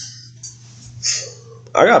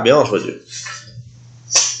I got to be honest with you.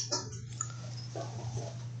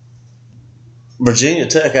 Virginia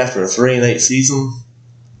Tech, after a 3-8 season,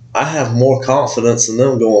 I have more confidence in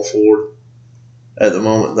them going forward at the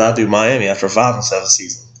moment than I do Miami after a 5-7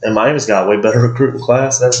 season. And Miami's got a way better recruiting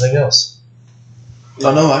class than everything else.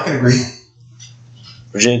 Oh, no, I can agree.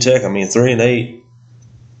 Virginia Tech, 3-8.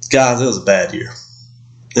 Guys, it was a bad year.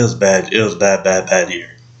 It was bad. It was a bad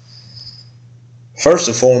year. First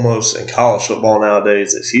and foremost, in college football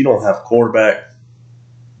nowadays, if you don't have a quarterback,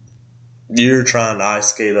 you're trying to ice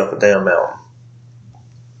skate up a damn mountain.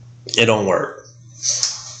 It don't work.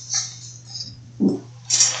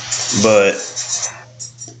 But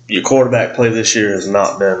your quarterback play this year has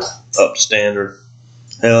not been up to standard.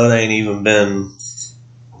 Hell, it ain't even been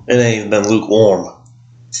lukewarm.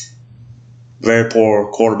 Very poor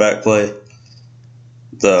quarterback play.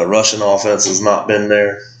 The rushing offense has not been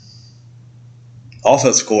there.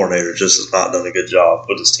 Offensive coordinator just has not done a good job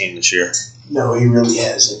with his team this year. No, he really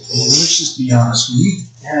hasn't. And let's just be honest. When you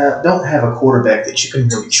don't have a quarterback that you can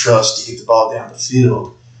really trust to get the ball down the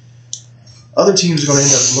field, other teams are going to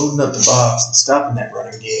end up loading up the box and stopping that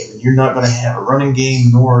running game. And you're not going to have a running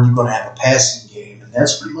game, nor are you going to have a passing game. And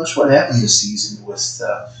that's pretty much what happened this season with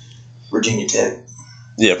Virginia Tech.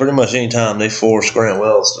 Yeah, pretty much any time they force Grant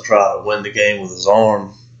Wells to try to win the game with his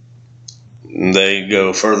arm, they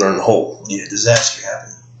go further in the hole. Yeah, disaster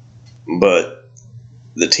happened. But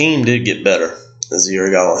the team did get better as the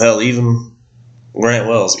year got on. Hell, even Grant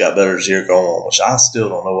Wells got better as the year going on, which I still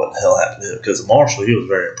don't know what the hell happened to him. Because Marshall, he was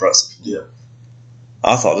very impressive. Yeah.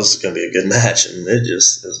 I thought this was going to be a good match, and it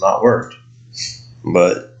just has not worked.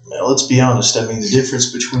 But now, let's be honest. The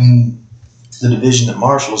difference between the division that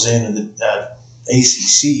Marshall's in and the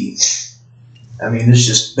ACC, there's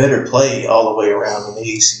just better play all the way around in the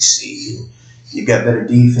ACC. You've got better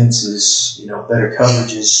defenses, better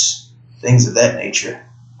coverages, things of that nature.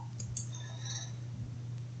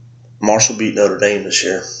 Marshall beat Notre Dame this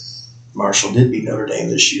year. Marshall did beat Notre Dame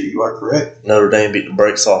this year. You are correct. Notre Dame beat the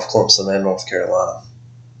brakes off Clemson and North Carolina.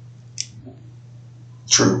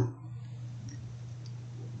 True.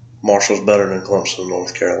 Marshall's better than Clemson and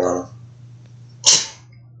North Carolina.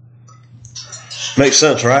 Makes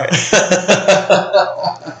sense, right?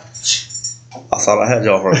 I thought I had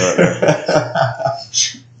y'all for a minute there.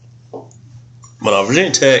 But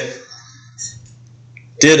Virginia Tech,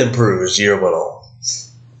 did improve as the year went on.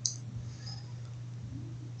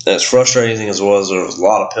 As frustrating as it was, there was a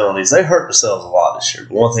lot of penalties. They hurt themselves a lot this year.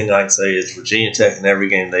 But one thing I can say is Virginia Tech, in every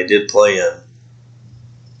game they did play in,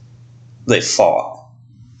 they fought.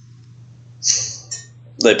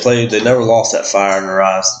 They played. They never lost that fire in their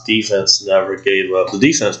eyes. The defense never gave up. The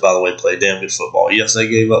defense, by the way, played damn good football. Yes, they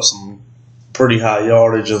gave up some pretty high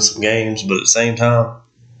yardage in some games, but at the same time,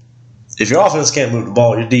 if your offense can't move the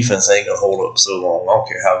ball, your defense ain't going to hold up so long. I don't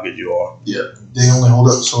care how good you are. Yeah, they only hold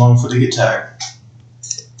up so long before they get tired.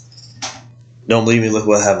 Don't believe me? Look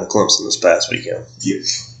what happened with Clemson this past weekend. Yeah.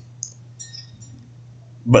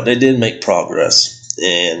 But they did make progress,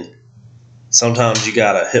 and sometimes you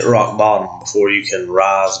got to hit rock bottom before you can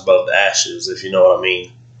rise above the ashes, if you know what I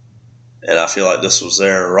mean. And I feel like this was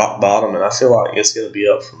their rock bottom, and I feel like it's going to be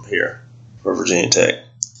up from here for Virginia Tech.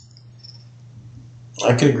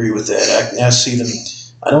 I can agree with that. I see them.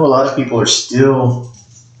 I know a lot of people are still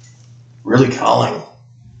really calling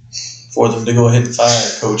for them to go ahead and fire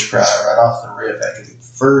Coach Pryor right off the rip after the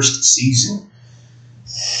first season.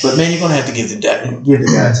 But, man, you're going to have to give the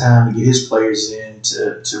guy time to get his players in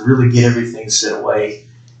to really get everything set away.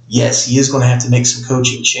 Yes, he is going to have to make some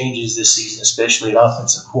coaching changes this season, especially at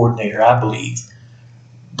offensive coordinator, I believe.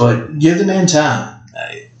 But give the man time.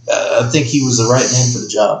 I think he was the right man for the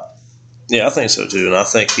job. Yeah, I think so too, and I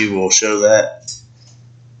think he will show that.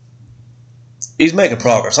 He's making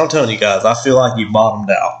progress. I'm telling you guys, I feel like you bottomed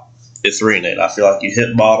out at 3-8. I feel like you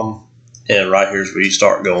hit bottom, and right here's where you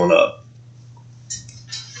start going up.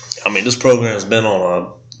 I mean, this program has been on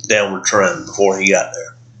a downward trend before he got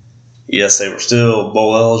there. Yes, they were still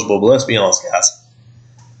bowl eligible, but let's be honest, guys.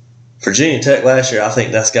 Virginia Tech last year, I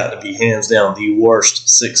think that's got to be hands down the worst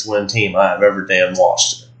 6-win team I have ever damn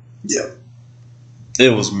watched. Yeah. It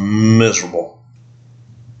was miserable.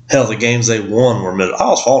 Hell, the games they won were miserable. I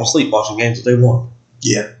was falling asleep watching games that they won.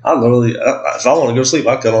 Yeah. I literally, if I want to go to sleep,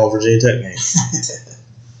 I cut on a Virginia Tech game.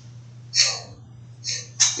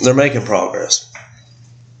 They're making progress.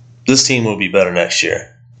 This team will be better next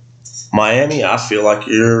year. Miami, I feel like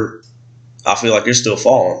you're still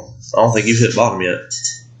falling. I don't think you've hit bottom yet.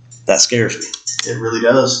 That scares me. It really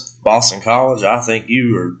does. Boston College, I think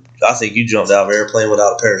you jumped out of an airplane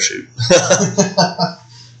without a parachute.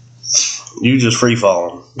 You just free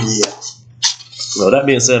falling. Yeah. Well, that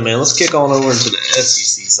being said, man, let's kick on over into the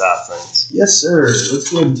SEC side of things. Yes, sir. Let's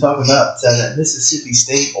go ahead and talk about that Mississippi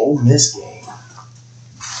State Ole Miss game.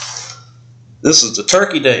 This is the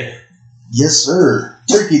Turkey Day. Yes, sir.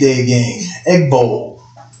 Turkey Day game. Egg Bowl.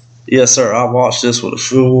 Yes, sir. I watched this with a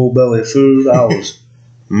full belly of food. I was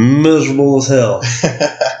miserable as hell.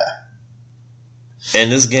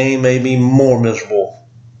 And this game made me more miserable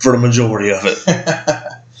for the majority of it.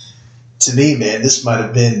 To me, man, this might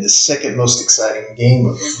have been the second most exciting game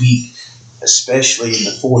of the week, especially in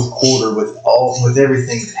the fourth quarter with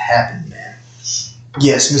everything that happened, man.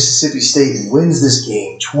 Yes, Mississippi State wins this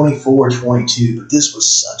game 24-22, but this was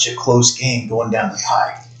such a close game going down the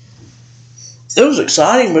pike. It was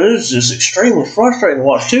exciting, but it was just extremely frustrating to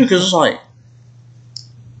watch, too, because it's like,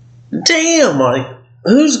 damn, like,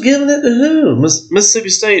 who's giving it to who? Mississippi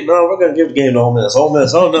State, no, we're going to give the game to Ole Miss. Ole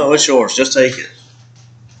Miss, oh, no, it's yours. Just take it.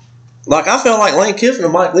 Like, I felt like Lane Kiffin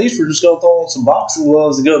and Mike Leach were just going to throw on some boxing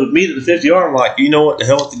gloves and go to meet at the 50-yard. I'm like, you know what, the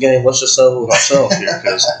hell with the game. Let's just settle with ourselves here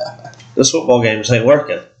because this football game just ain't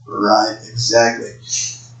working. Right, exactly.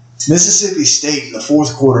 Mississippi State in the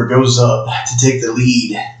fourth quarter goes up to take the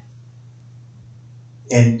lead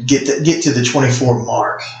and get to the 24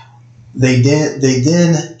 mark. They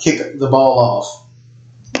then kick the ball off,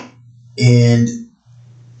 and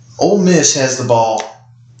Ole Miss has the ball,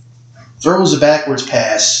 throws a backwards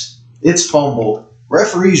pass. It's fumbled.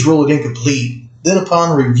 Referees rule it incomplete. Then,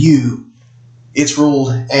 upon review, it's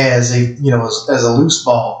ruled as a loose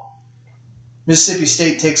ball. Mississippi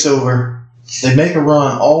State takes over. They make a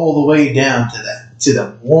run all the way down to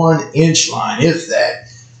the 1-inch line, if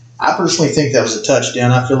that. I personally think that was a touchdown.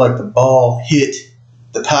 I feel like the ball hit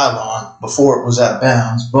the pylon before it was out of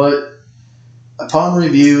bounds. But upon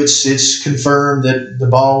review, it's confirmed that the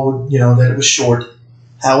ball would, that it was short.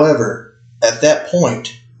 However, at that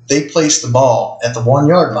point, they placed the ball at the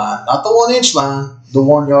 1-yard line, not the 1-inch line, the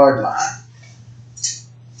 1-yard line.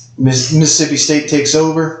 Mississippi State takes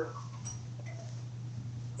over,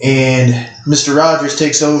 and Mr. Rogers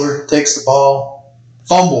takes over, takes the ball,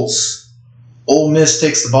 fumbles. Ole Miss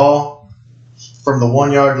takes the ball from the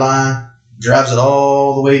 1-yard line, drives it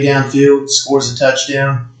all the way downfield, scores a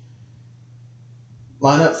touchdown.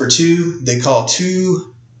 Line up for two. They call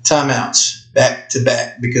 2 timeouts back to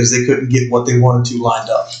back because they couldn't get what they wanted to lined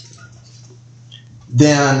up.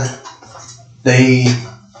 Then they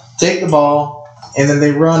take the ball, and then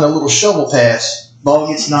they run a little shovel pass. Ball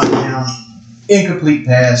gets knocked down. Incomplete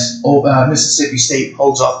pass. Mississippi State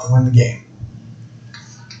holds off to win the game.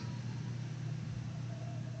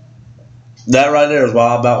 That right there is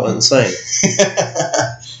why I about went insane.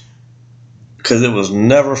 Because it was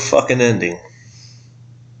never fucking ending.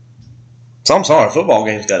 So I'm sorry, football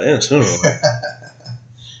games got to end sooner or later.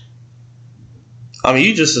 I mean,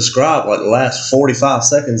 you just described like the last 45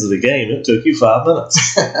 seconds of the game. It took you 5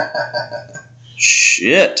 minutes.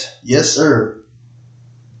 Shit. Yes, sir.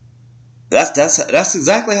 That's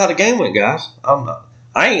exactly how the game went, guys.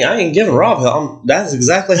 I ain't giving Rob hell. That's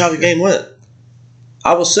exactly how the game went.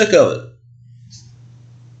 I was sick of it.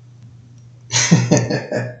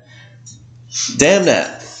 Damn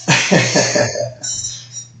that.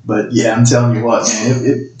 But yeah, I'm telling you what,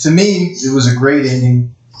 man. To me, it was a great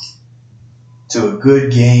ending to a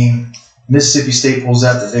good game. Mississippi State pulls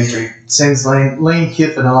out the victory, sends Lane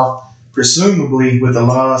Kiffin off, presumably with a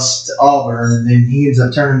loss to Auburn, and then he ends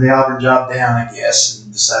up turning the Auburn job down, I guess,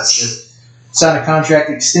 and decides to sign a contract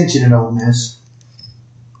extension in Ole Miss.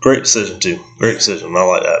 Great decision, too. Great decision. I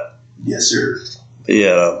like that. Yes, sir. But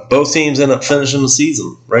yeah, both teams end up finishing the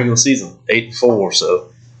season, regular season, 8-4,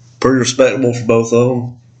 so pretty respectable for both of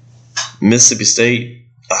them. Mississippi State,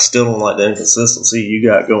 I still don't like the inconsistency you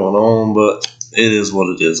got going on, but it is what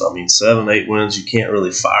it is. I mean, 7-8 wins, you can't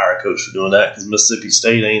really fire a coach for doing that because Mississippi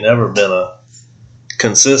State ain't ever been a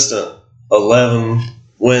consistent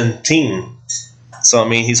 11-win team. So, I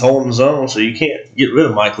mean, he's holding his own, so you can't get rid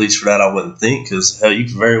of Mike Leach for that, I wouldn't think, because, hell, you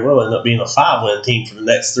could very well end up being a 5-win team for the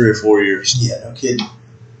next 3 or 4 years. Yeah, no kidding.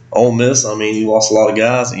 Ole Miss, I mean, you lost a lot of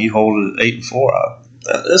guys, and you hold it at 8-4.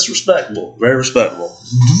 That's respectable, very respectable.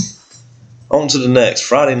 Mm-hmm. On to the next.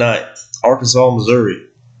 Friday night, Arkansas, Missouri.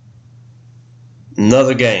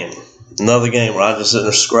 Another game where I just sitting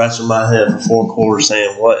there scratching my head for 4 quarters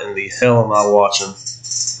saying, what in the hell am I watching?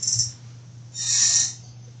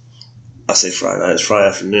 I say Friday night, it's Friday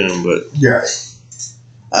afternoon, but... You're right.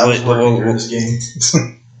 I was working during this game.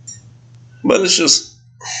 But it's just...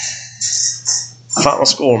 Final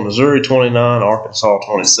score, Missouri 29, Arkansas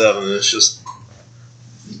 27, and it's just...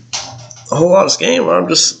 a whole lot of this game where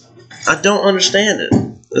I don't understand it.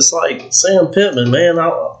 It's like Sam Pittman, man.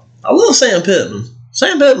 I love Sam Pittman.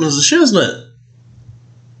 Sam Pittman's a shiznit.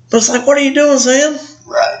 But it's like, what are you doing, Sam?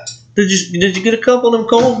 Right. Did you get a couple of them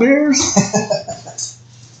cold beers?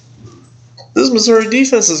 This Missouri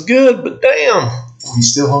defense is good, but damn. We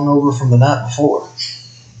still hung over from the night before.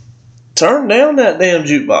 Turn down that damn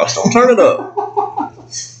jukebox. Don't turn it up.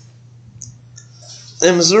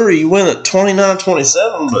 In Missouri, you win at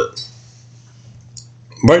 29-27, but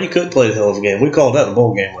Brady Cook played a hell of a game. We called that in the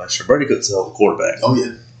bowl game last year. Brady Cook's a hell of a quarterback. Oh,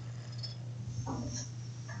 yeah.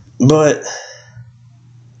 But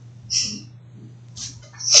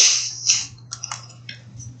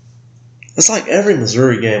it's like every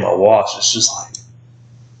Missouri game I watch, it's just like,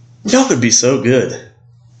 y'all could be so good.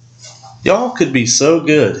 Y'all could be so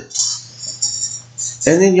good.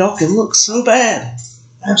 And then y'all can look so bad.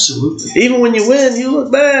 Absolutely. Even when you win, you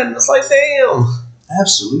look bad. And it's like, damn.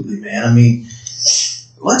 Absolutely, man. I mean,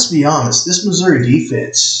 let's be honest. This Missouri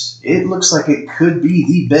defense, it looks like it could be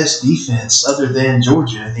the best defense other than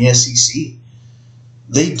Georgia in the SEC.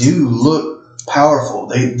 They do look powerful.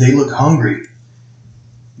 They look hungry.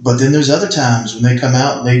 But then there's other times when they come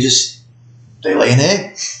out and they lay an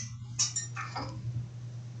egg.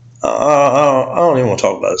 I don't even want to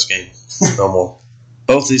talk about this game no more.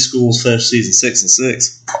 Both these schools finished season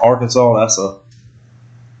 6-6. Arkansas, that's a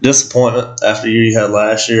disappointment after the year you had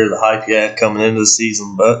last year, the hype you had coming into the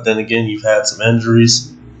season. But then again, you've had some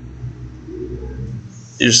injuries.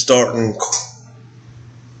 You're starting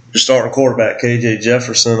quarterback KJ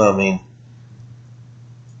Jefferson. I mean,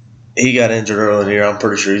 he got injured earlier in the year. I'm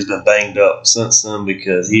pretty sure he's been banged up since then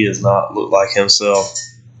because he has not looked like himself.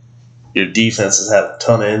 Your defense has had a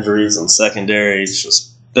ton of injuries, and secondary, it's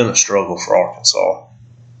just been a struggle for Arkansas.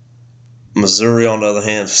 Missouri, on the other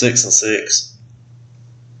hand, 6-6.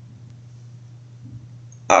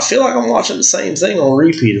 I feel like I'm watching the same thing on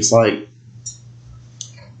repeat. It's like,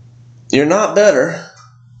 you're not better,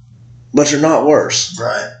 but you're not worse.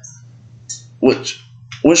 Right. Which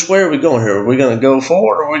way are we going here? Are we going to go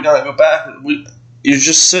forward or are we going to go back? You're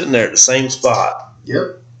just sitting there at the same spot.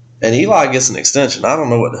 Yep. And Eli gets an extension. I don't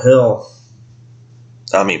know what the hell.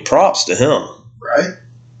 I mean, props to him. Right.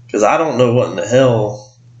 Because I don't know what in the hell.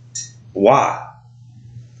 Why?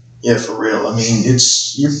 Yeah, for real. I mean,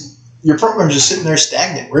 it's your program's just sitting there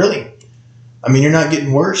stagnant, really. I mean, you're not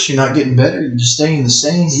getting worse. You're not getting better. You're just staying the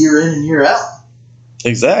same year in and year out.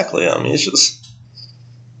 Exactly. I mean, it's just,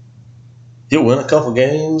 you'll win a couple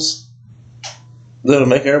games, that'll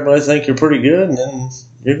make everybody think you're pretty good, and then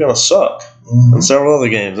you're going to suck in several other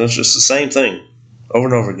games. It's just the same thing over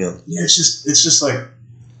and over again. Yeah, it's just like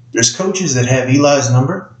there's coaches that have Eli's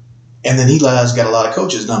number, and then Eli's got a lot of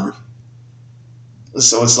coaches' numbers.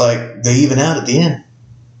 So it's like they even out at the end.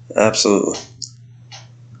 Absolutely.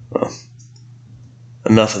 Well,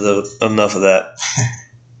 enough of that.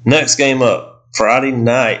 Next game up, Friday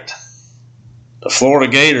night. The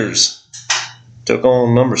Florida Gators took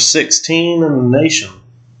on number 16 in the nation,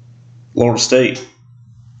 Florida State.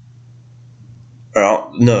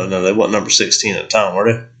 No, they weren't number 16 at the time,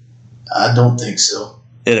 were they? I don't think so.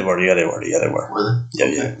 Yeah, they were. Were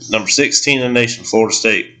they? Yeah. Number 16 in the nation, Florida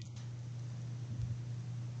State.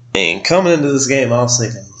 And coming into this game, I was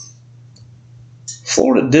thinking,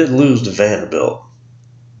 Florida did lose to Vanderbilt.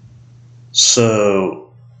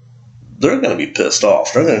 So they're going to be pissed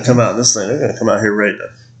off. They're going to come out in this thing. They're going to come out here ready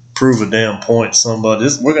to prove a damn point to somebody.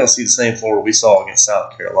 We're going to see the same Florida we saw against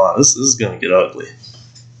South Carolina. This is going to get ugly.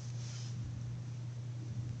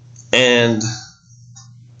 And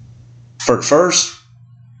for the first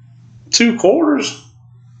 2 quarters,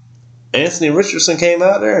 Anthony Richardson came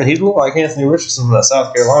out there, and he looked like Anthony Richardson in that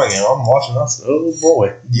South Carolina game. I'm watching, I said, oh,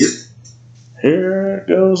 boy. Yep. Here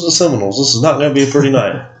goes the Seminoles. This is not going to be a pretty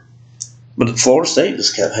night. But Florida State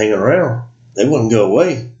just kept hanging around. They wouldn't go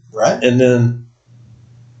away. Right. And then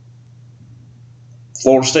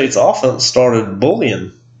Florida State's offense started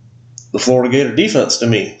bullying the Florida Gator defense to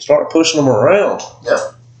me. Started pushing them around. Yep.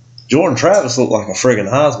 Jordan Travis looked like a friggin'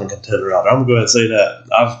 Heisman contender out there. I'm going to go ahead and say that.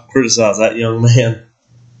 I've criticized that young man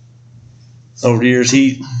over the years.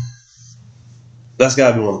 That's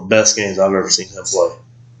got to be one of the best games I've ever seen him play.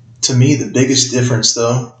 To me, the biggest difference,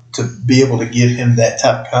 though, to be able to give him that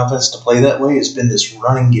type of confidence to play that way has been this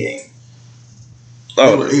running game.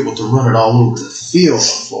 They were able to run it all over the field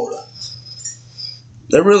in Florida.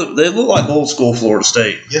 They look like old school Florida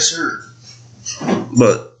State. Yes, sir.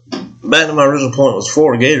 But back to my original point was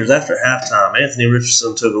Florida Gators. After halftime, Anthony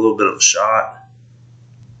Richardson took a little bit of a shot.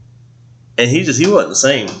 And he wasn't the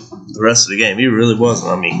same the rest of the game. He really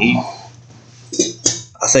wasn't. I mean,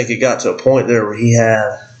 I think it got to a point there where he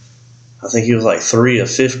was like 3 of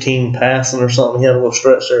 15 passing or something. He had a little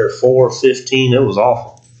stretch there at 4 of 15. It was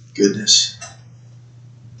awful. Goodness.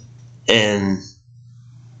 And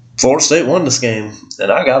Florida State won this game.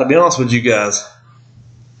 And I got to be honest with you guys.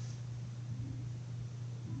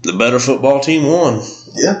 The better football team won.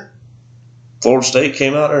 Yeah. Florida State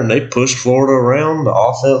came out there and they pushed Florida around. The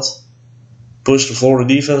offense pushed the Florida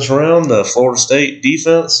defense around. The Florida State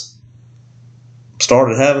defense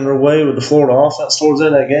started having their way with the Florida offense towards the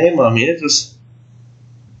end of that game. I mean,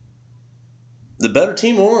 the better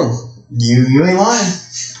team won. You ain't lying.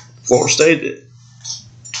 Florida State did.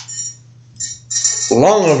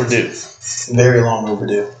 Long overdue. Very long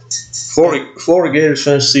overdue. Florida Gators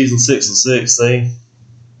finished season 6-6. They,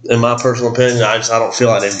 in my personal opinion, I don't feel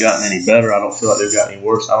like they've gotten any better. I don't feel like they've gotten any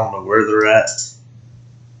worse. I don't know where they're at.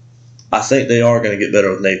 I think they are going to get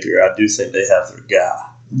better with Napier. I do think they have their guy.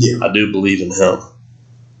 Yeah. I do believe in him.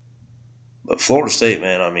 But Florida State,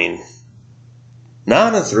 man, I mean,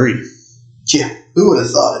 9-3. Yeah, who would have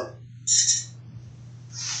thought it?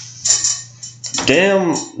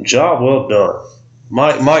 Damn job well done.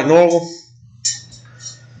 Mike Norvell,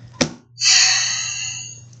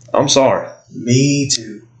 I'm sorry. Me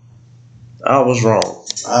too. I was wrong.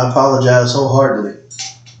 I apologize wholeheartedly.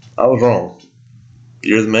 I was wrong.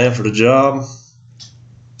 You're the man for the job.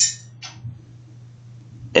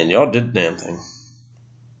 And y'all did the damn thing.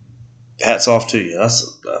 Hats off to you. I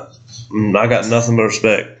got nothing but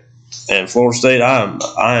respect. And Florida State,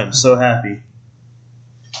 I am so happy.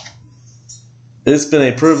 It's been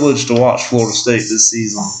a privilege to watch Florida State this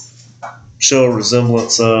season show a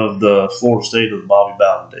resemblance of the Florida State of the Bobby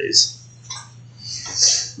Bowden days.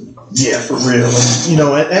 Yeah, for real.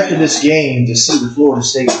 And, after this game, to see the Florida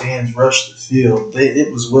State fans rush the field,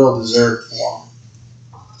 it was well-deserved for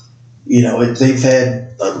them. They've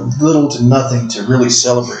had little to nothing to really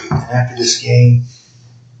celebrate. And after this game,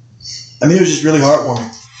 it was just really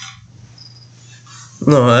heartwarming.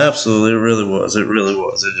 No, absolutely. It really was.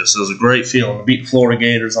 It was a great feeling to beat the Florida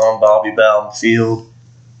Gators on Bobby Bowden Field.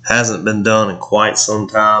 Hasn't been done in quite some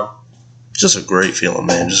time. Just a great feeling,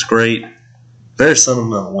 man. Just great. Very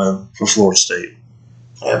sentimental win for Florida State.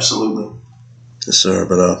 Absolutely. Yes, sir.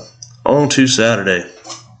 But on to Saturday.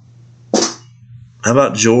 How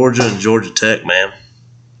about Georgia and Georgia Tech, man?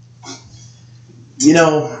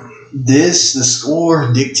 The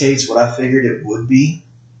score dictates what I figured it would be.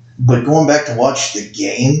 But going back to watch the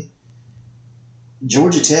game,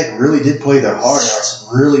 Georgia Tech really did play their heart out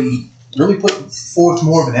and really put forth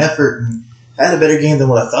more of an effort and had a better game than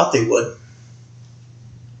what I thought they would.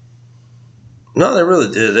 No, they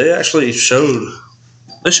really did. They actually showed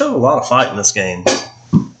a lot of fight in this game.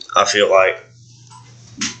 I feel like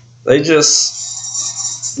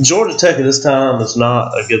Georgia Tech at this time is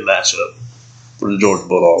not a good matchup for the Georgia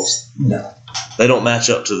Bulldogs. No. They don't match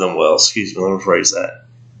up to them well. Excuse me, let me rephrase that.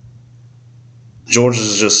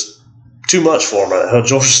 Georgia's just too much for them right now.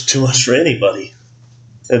 Georgia's too much for anybody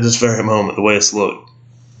at this very moment, the way it's looked.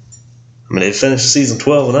 I mean, they finished the season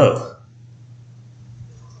 12-0.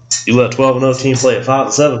 You let a 12-0 team play at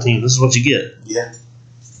 5-17, this is what you get. Yeah.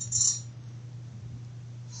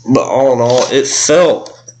 But all in all, it felt,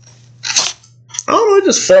 I don't know, it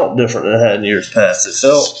just felt different than it had in years past. It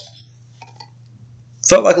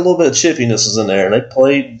felt like a little bit of chippiness was in there,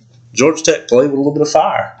 and Georgia Tech played with a little bit of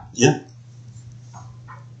fire. Yeah.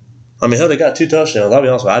 I mean, hell, they got 2 touchdowns. I'll be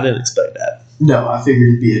honest with you, I didn't expect that. No, I figured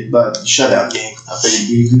it'd be a shutout game. I figured it'd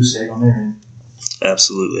be a goose egg on their end.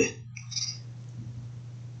 Absolutely.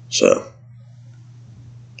 So,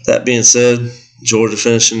 that being said, Georgia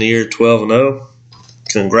finishing the year 12-0.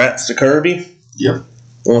 Congrats to Kirby. Yep.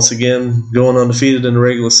 Once again, going undefeated in the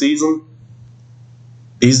regular season.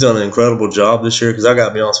 He's done an incredible job this year because I got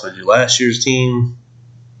to be honest with you, last year's team,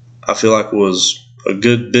 I feel like was a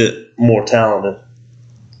good bit more talented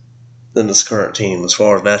than this current team as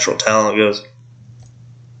far as natural talent goes.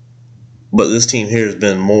 But this team here has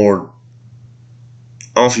been more,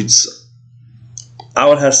 I would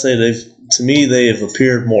have to say they have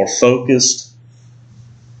appeared more focused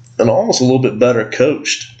and almost a little bit better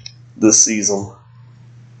coached this season.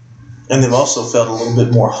 And they've also felt a little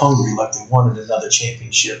bit more hungry, like they wanted another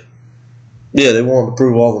championship. Yeah, they wanted to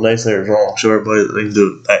prove all the naysayers wrong, show everybody that they can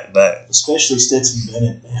do it back to back. Especially Stetson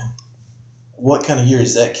Bennett, man. What kind of year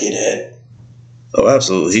has that kid had? Oh,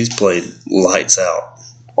 absolutely. He's played lights out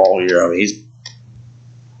all year. I mean, he's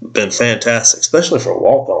been fantastic, especially for a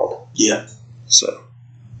walk-on. Yeah. So,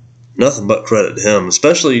 nothing but credit to him,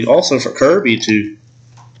 especially also for Kirby to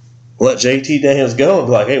let JT Daniels go and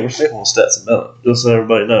be like, hey, we're sticking with Stetson Bennett, just so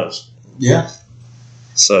everybody knows. Yeah.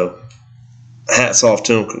 So, hats off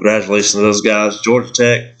to him. Congratulations to those guys. Georgia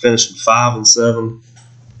Tech finishing 5-7.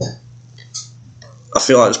 I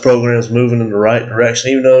feel like this program is moving in the right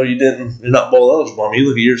direction, even though you're not bowl eligible. I mean, you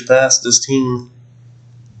look at years past, this team,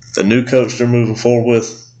 the new coach they're moving forward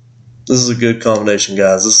with, this is a good combination,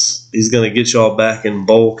 guys. He's going to get y'all back in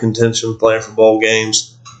bowl contention, playing for bowl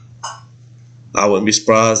games. I wouldn't be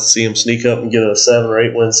surprised to see him sneak up and get a 7 or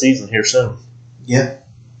 8 win season here soon. Yeah.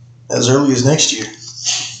 As early as next year.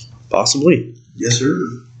 Possibly. Yes, sir.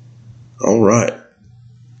 All right.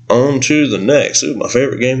 On to the next. Ooh, my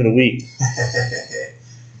favorite game of the week.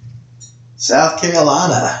 South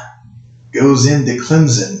Carolina goes into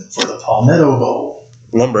Clemson for the Palmetto Bowl.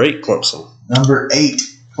 Number 8, Clemson. Number 8,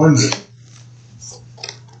 Clemson.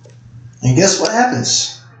 And guess what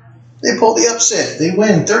happens? They pull the upset. They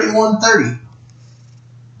win 31-30.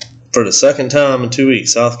 For the second time in 2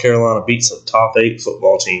 weeks, South Carolina beats a top 8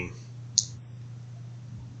 football team.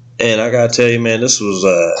 And I got to tell you, man, this was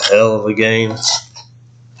a hell of a game.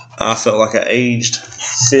 I felt like I aged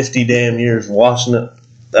 50 damn years watching it.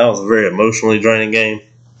 That was a very emotionally draining game.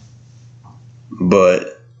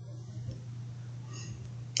 But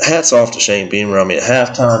hats off to Shane Beamer. I mean, at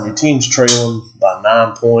halftime, your team's trailing by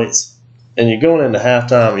 9 points. And you're going into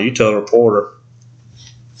halftime and you tell the reporter,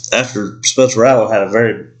 after Spencer Rattler had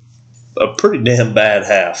a pretty damn bad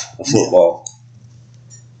half of football.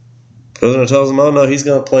 President tells him, oh, no, he's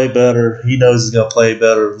going to play better. He knows he's going to play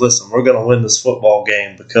better. Listen, we're going to win this football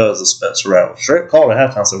game because of Spencer Rattler. Straight called at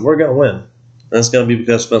halftime and said, we're going to win. And it's going to be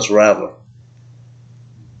because of Spencer Rattler.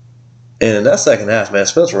 And in that second half, man,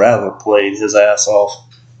 Spencer Rattler played his ass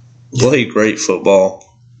off. Played great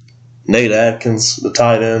football. Nate Adkins, the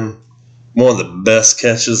tight end, one of the best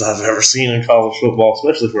catches I've ever seen in college football,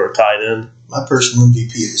 especially for a tight end. My personal MVP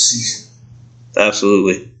of the season.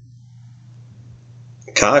 Absolutely.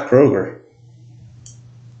 Kai Kroger.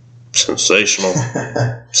 Sensational.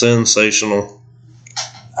 Sensational.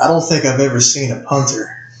 I don't think I've ever seen a punter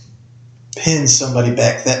pin somebody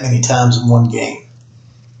back that many times in one game.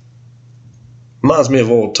 Reminds me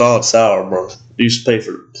of old Todd Sauerbrunn. He used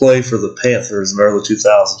to play for the Panthers in the early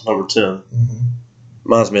 2000s, number 10. Mm-hmm.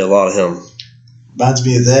 Reminds me a lot of him. Reminds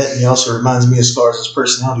me of that, and he also reminds me, as far as his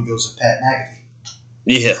personality goes, of Pat McAfee.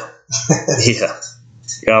 Yeah. Yeah.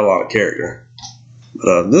 Got a lot of character.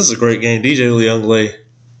 But this is a great game. DJ Uliungley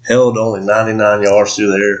held only 99 yards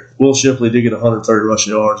through there. Will Shipley did get 130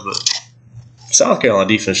 rushing yards, but South Carolina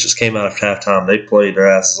defense just came out after halftime. They played their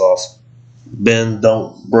asses off. Bend,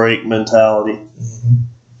 don't break mentality. Mm-hmm.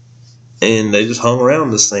 And they just hung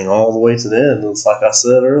around this thing all the way to the end. It's like I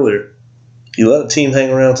said earlier. You let a team hang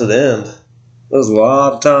around to the end, there's a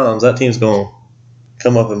lot of times that team's going to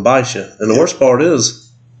come up and bite you. And the worst part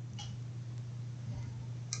is,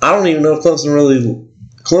 I don't even know if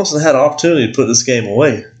Clemson had an opportunity to put this game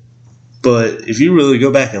away. But if you really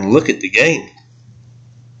go back and look at the game,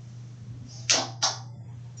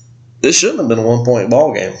 this shouldn't have been a 1-point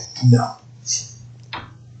ball game. No.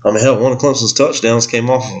 I mean, hell, one of Clemson's touchdowns came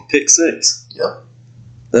off of a pick six. Yep.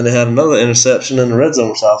 Then they had another interception in the red zone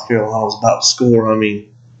where South Carolina was about to score. I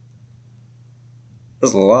mean,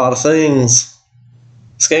 there's a lot of things.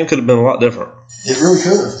 This game could have been a lot different. It really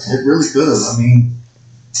could have. It really could have. I mean,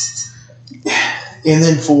 and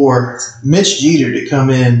then for Mitch Jeter to come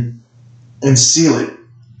in and seal it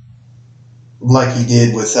like he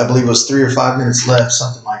did with, I believe it was 3 or 5 minutes left,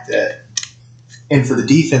 something like that. And for the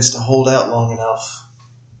defense to hold out long enough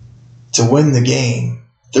to win the game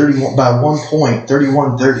 31 by 1 point,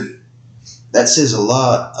 31-30, that says a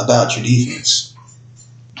lot about your defense.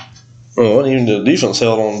 Well, even the defense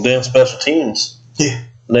held on damn special teams. Yeah.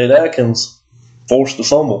 Nate Atkins forced the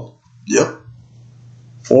fumble. Yep.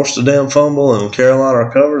 Forced a damn fumble, and Carolina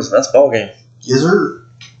recovers. That's ball game. Yes, sir.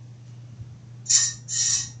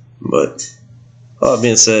 But all that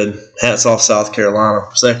being said, hats off South Carolina.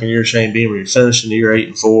 Second year Shane Beamer, you're finishing the year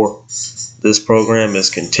 8-4. This program is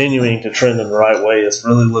continuing to trend in the right way. It's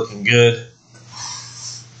really looking good.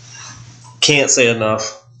 Can't say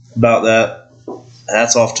enough about that.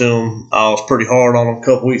 Hats off to them. I was pretty hard on them a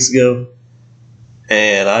couple weeks ago,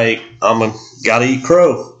 and I'm gotta eat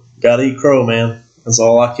crow. Gotta eat crow, man. That's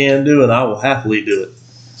all I can do, and I will happily do it.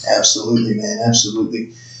 Absolutely, man.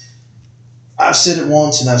 Absolutely. I've said it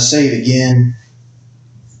once, and I'll say it again.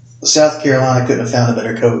 South Carolina couldn't have found a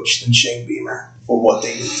better coach than Shane Beamer for what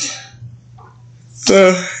they need.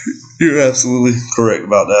 You're absolutely correct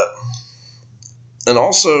about that. And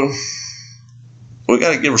also, we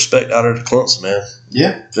got to give respect out there to Clemson, man.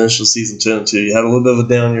 Yeah. Finished the season 10-2. You had a little bit of a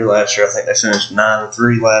down year last year. I think they finished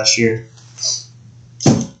 9-3 last year.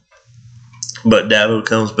 But Dabo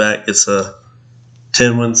comes back. It's a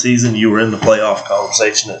 10-win season. You were in the playoff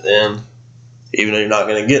conversation at the end. Even though you're not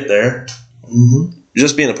going to get there. Mm-hmm.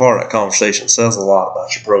 Just being a part of that conversation says a lot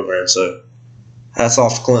about your program. So, hats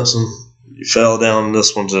off to Clemson. You fell down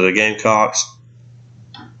this one to the Gamecocks.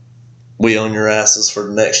 We own your asses for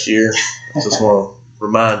the next year. Just want to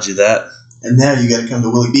remind you that. And now you got to come to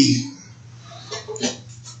Willie B.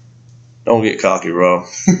 Don't get cocky, bro.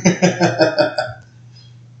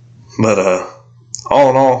 But all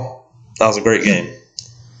in all, that was a great game.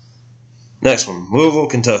 Next one, Louisville,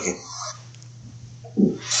 Kentucky.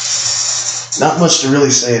 Not much to really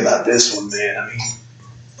say about this one, man. I mean,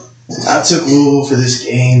 I took Louisville for this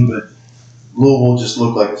game, but Louisville just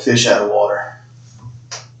looked like a fish out of water.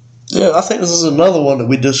 Yeah, I think this is another one that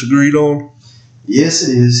we disagreed on. Yes,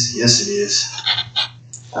 it is. Yes, it is.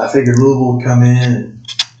 I figured Louisville would come in and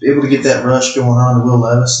be able to get that rush going on to Will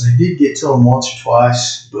Levis, and they did get to him once or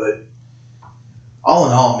twice, but all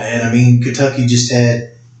in all, man, I mean, Kentucky just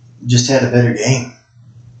had a better game.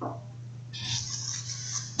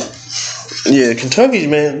 Yeah, Kentucky,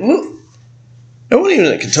 man, look, it wasn't even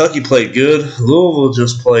that Kentucky played good. Louisville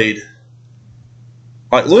just played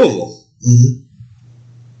like Louisville. Mm-hmm.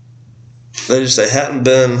 They hadn't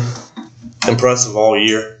been impressive all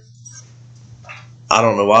year. I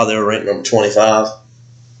don't know why they were ranked number 25.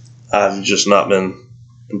 I've just not been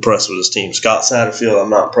impressed with this team. Scott Satterfield, I'm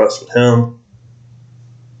not impressed with him.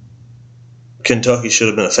 Kentucky should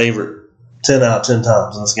have been a favorite 10 out of 10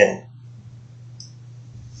 times in this game.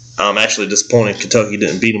 I'm actually disappointed Kentucky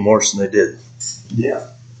didn't beat them worse than they did. Yeah.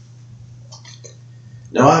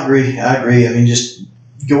 No, I agree. I mean, just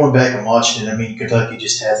going back and watching it, I mean, Kentucky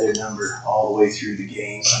just had their number all the way through the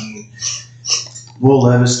game. I mean, Will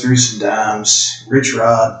Levis threw some dimes. Rich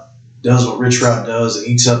Rod does what Rich Rod does and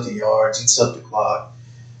eats up the yards, eats up the clock.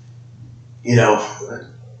 You know,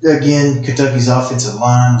 again, Kentucky's offensive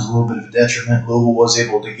line was a little bit of a detriment. Louisville was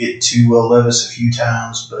able to get to Will Levis a few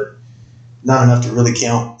times, but not enough to really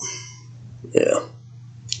count. Yeah.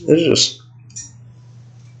 It's just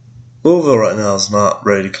Louisville right now is not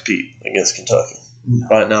ready to compete against Kentucky. No.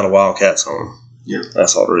 Right now the Wildcats home. Yep.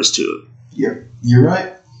 That's all there is to it. Yep. You're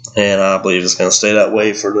right. And I believe it's going to stay that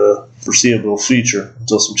way for the foreseeable future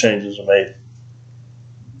until some changes are made.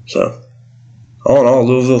 So, all in all,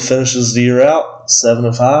 Louisville finishes the year out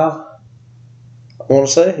 7-5. I want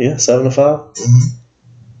to say, yeah, 7-5. Mm-hmm.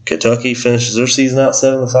 Kentucky finishes their season out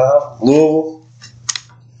 7-5. Louisville,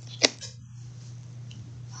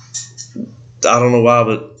 I don't know why,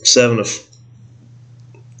 but 7.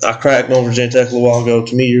 I cracked on Virginia Tech a little while ago.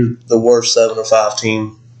 To me, you're the worst 7-5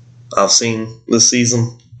 team I've seen this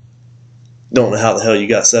season. Don't know how the hell you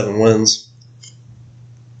got 7 wins.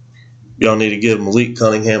 y'all need to give Malik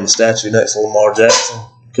Cunningham a statue next to Lamar Jackson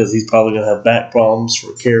because he's probably going to have back problems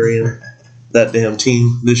for carrying that damn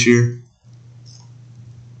team this year.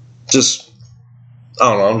 I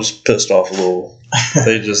don't know. I'm just pissed off a little.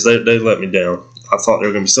 They let me down. I thought they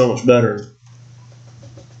were going to be so much better.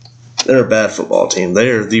 They're a bad football team. They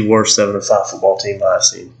are the worst 7-5 football team I've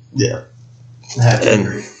seen. Yeah. I have to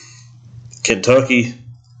agree. Kentucky,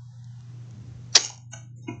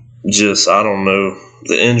 I don't know.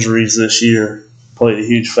 The injuries this year played a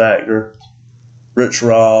huge factor. Rich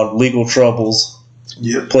Rod, legal troubles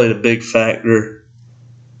played a big factor.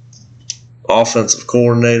 Offensive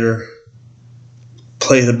coordinator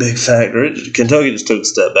played a big factor. Kentucky just took a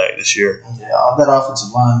step back this year. Yeah, that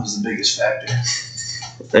offensive line was the biggest factor.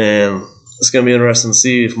 And it's going to be interesting to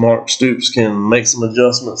see if Mark Stoops can make some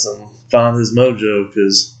adjustments and find his mojo,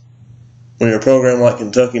 because when you're a program like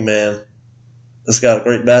Kentucky, man, it's got a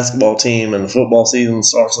great basketball team and the football season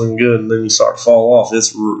starts looking good and then you start to fall off.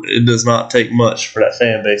 It does not take much for that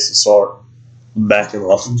fan base to start backing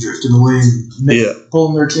off. Drifting away and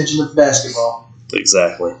pulling their attention to basketball.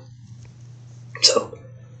 Exactly. So,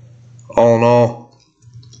 all in all,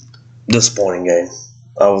 disappointing game.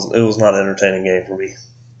 It was not an entertaining game for me.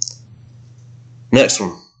 Next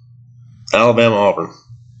one, Alabama-Auburn.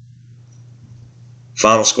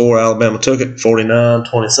 Final score, Alabama took it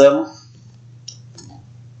 49-27.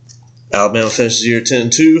 Alabama finishes the year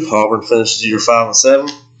 10-2. Auburn finishes the year 5-7.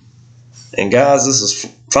 And guys, this is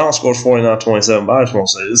final score 49-27. But I just want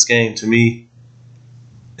to say this game, to me,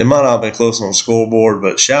 it might not have been close on the scoreboard,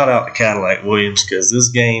 but shout out to Cadillac Williams, because this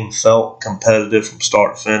game felt competitive from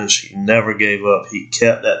start to finish. He never gave up. He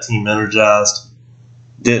kept that team energized,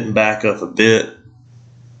 didn't back up a bit.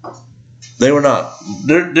 They were not.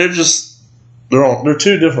 They're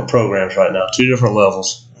two different programs right now, two different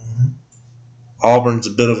levels. Mm-hmm. Auburn's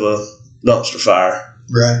a bit of a dumpster fire,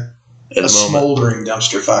 right? A smoldering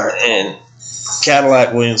dumpster fire. And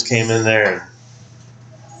Cadillac Williams came in there and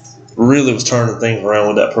really was turning things around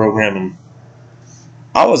with that program, and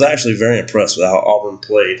I was actually very impressed with how Auburn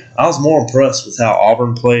played. I was more impressed with how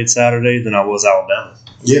Auburn played Saturday than I was Alabama.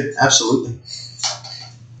 Yeah, absolutely.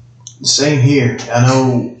 Same here. I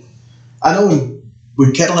know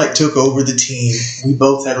when Cadillac took over the team, we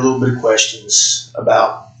both had a little bit of questions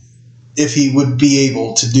about if he would be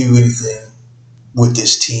able to do anything with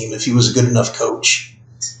this team, if he was a good enough coach.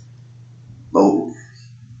 But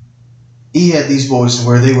he had these boys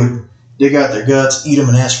where they would dig out their guts, eat them,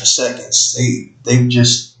 and ask for seconds. They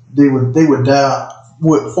would die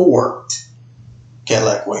for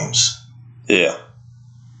Cadillac Williams. Yeah,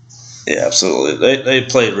 absolutely. They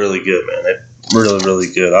played really good, man. They really,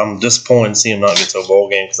 really good. I'm disappointed to see him not get to a bowl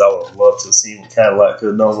game, because I would have loved to see what Cadillac could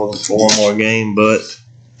have done with him for one more game. But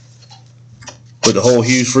with the whole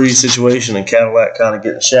Hugh Freeze situation and Cadillac kind of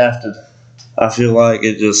getting shafted, I feel like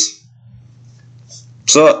it just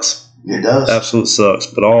sucks. It does. Absolutely sucks.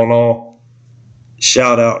 But all in all,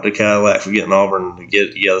 shout out to Cadillac for getting Auburn to get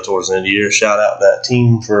it together towards the end of the year. Shout out to that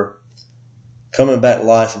team for coming back to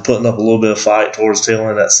life and putting up a little bit of fight towards the tail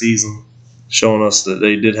end of that season, showing us that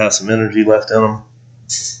they did have some energy left in them.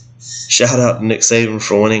 Shout out to Nick Saban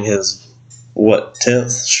for winning his, 10th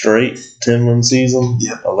straight 10-win season?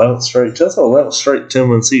 Yep. 11th straight? Just 11th straight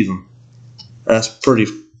 10-win season. That's pretty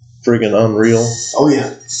friggin' unreal. Oh,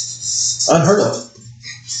 yeah. Unheard of.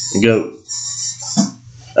 GOAT.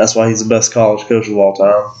 That's why he's the best college coach of all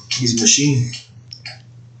time. He's a machine.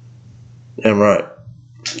 Damn right.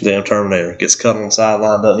 Damn Terminator. Gets cut on the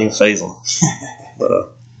sideline, doesn't even faze him.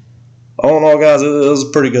 But all in all, guys, it was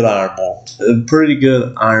a pretty good Iron Bowl. A pretty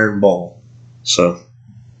good Iron Bowl. So,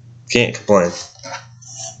 can't complain.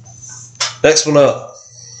 Next one up.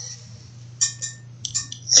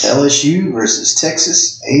 LSU versus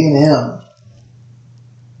Texas A&M.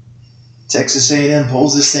 Texas A&M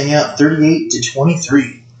pulls this thing out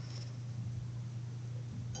 38-23.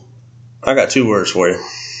 I got 2 words for you.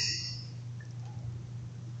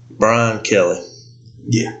 Brian Kelly.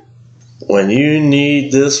 Yeah. When you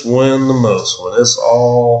need this win the most, when it's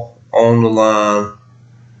all on the line,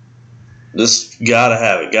 just gotta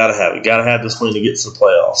have it. Gotta have this win to get to the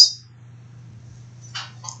playoffs.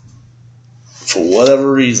 For whatever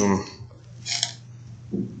reason,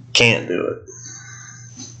 can't do it.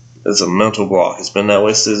 It's a mental block. It's been that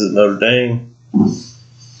way since at Notre Dame.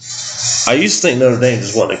 I used to think Notre Dame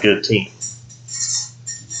just wasn't a good team.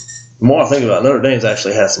 The more I think about it, Notre Dame's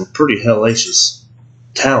actually had some pretty hellacious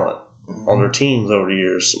talent on their teams over the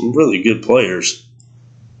years. Some really good players.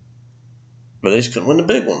 But they just couldn't win the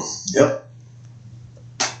big one. Yep.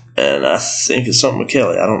 And I think it's something with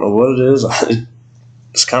Kelly. I don't know what it is.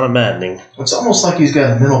 It's kind of maddening. It's almost like he's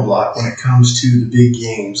got a mental block when it comes to the big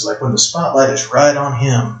games. Like when the spotlight is right on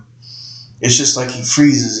him, it's just like he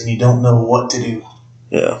freezes and you don't know what to do.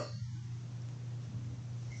 Yeah.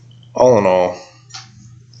 All in all,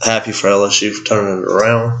 happy for LSU for turning it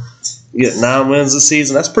around. You get 9 wins this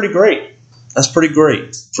season. That's pretty great. That's pretty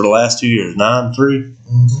great for the last 2 years. 9-3.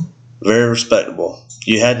 Mm-hmm. Very respectable.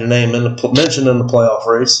 You had your name mentioned in the playoff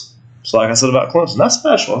race. So like I said about Clemson, that's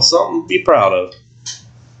special. It's something to be proud of.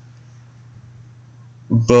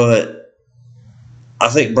 But I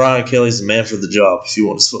think Brian Kelly's the man for the job. If you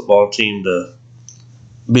want this football team to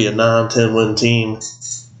be a 9-10 win team,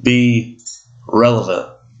 be relevant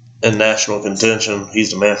in national contention,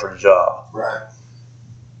 he's the man for the job. Right.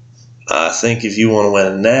 I think if you want to win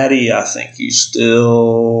a natty, I think you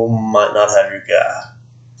still might not have your guy.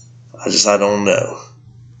 I don't know.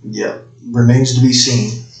 Yep. Remains to be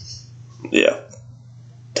seen. Yeah.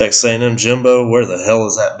 Texas A&M Jimbo, where the hell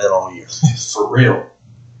has that been all year? For real.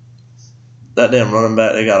 That damn running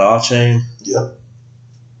back they got off-chain. Yep.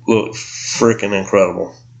 Looked freaking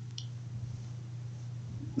incredible.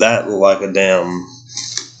 That looked like a damn...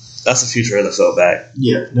 That's a future NFL back.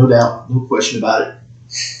 Yeah, no doubt. No question about it.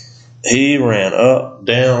 He ran up,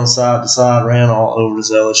 down, side to side, ran all over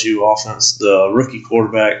this LSU offense. The rookie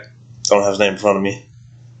quarterback, I don't have his name in front of me,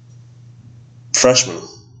 freshman,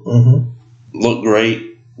 looked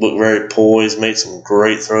great, looked very poised, made some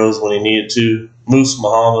great throws when he needed to. Moose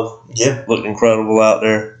Muhammad looked incredible out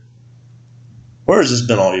there. Where has this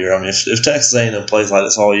been all year? I mean, if Texas A&M plays like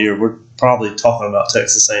this all year, we're probably talking about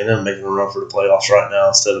Texas A&M making a run for the playoffs right now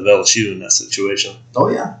instead of LSU in that situation. Oh,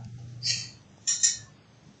 yeah.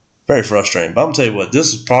 Very frustrating. But I'm going to tell you what,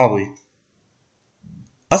 this is probably...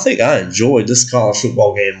 I think I enjoyed this college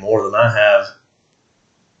football game more than I have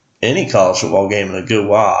any college football game in a good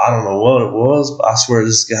while. I don't know what it was, but I swear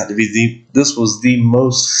this was the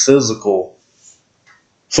most physical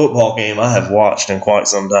football game I have watched in quite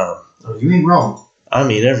some time. Oh, you ain't wrong. I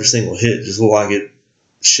mean, every single hit just looked like it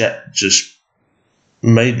just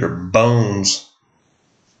made your bones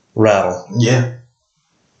rattle. Yeah.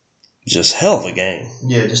 Just hell of a game.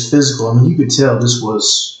 Yeah, just physical. I mean, you could tell this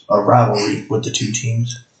was a rivalry with the two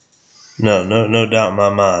teams. No doubt in my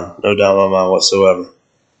mind. No doubt in my mind whatsoever.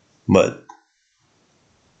 But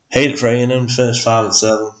hate it for A&M to finish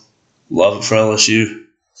 5-7. Love it for LSU.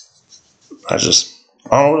 I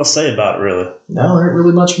don't know what to say about it, really. No, there ain't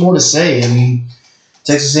really much more to say. I mean,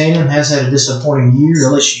 Texas A&M has had a disappointing year.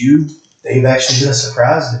 LSU, they've actually been a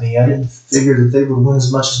surprise to me. I didn't figure that they would win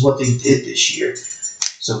as much as what they did this year.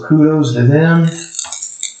 So kudos to them.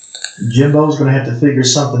 Jimbo's going to have to figure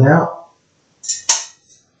something out.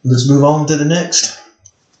 Let's move on to the next.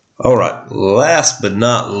 All right. Last but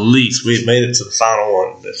not least, we've made it to the final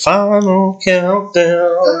one. The final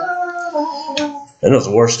countdown. And it was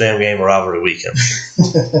the worst damn game of rivalry weekend.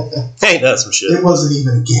 Ain't that some shit? It wasn't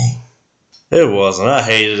even a game. It wasn't. I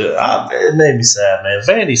hated it. It made me sad, man.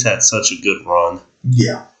 Vandy's had such a good run.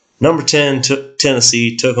 Yeah. Number 10,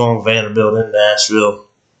 Tennessee, took on Vanderbilt in Nashville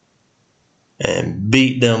and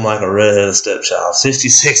beat them like a redheaded stepchild,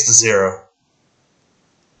 56-0.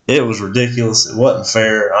 It was ridiculous. It wasn't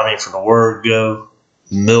fair. I mean, for the word go,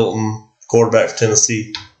 Milton, quarterback for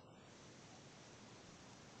Tennessee,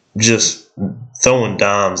 just throwing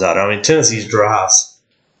dimes out. I mean, Tennessee's drives,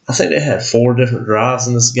 I think they had 4 different drives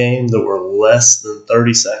in this game that were less than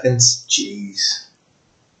 30 seconds. Jeez.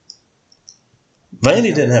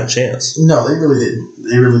 Vandy didn't have a chance. No, they really didn't.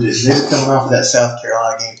 They really didn't. They were coming off of that South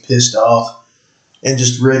Carolina game pissed off and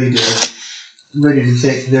just ready to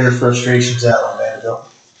take their frustrations out on Vanderbilt.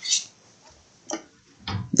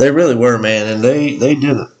 They really were, man, and they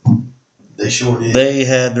did it. They sure did. They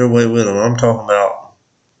had their way with them. I'm talking about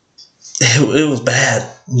it was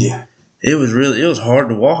bad. Yeah. It was hard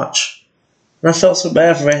to watch. And I felt so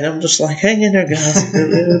bad for Vandy. I'm just like, hang in there, guys.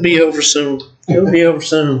 It'll be over soon. It'll be over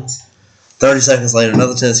soon. 30 seconds later,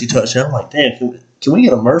 another Tennessee touchdown. I'm like, damn, can we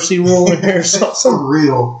get a mercy rule in here or something? For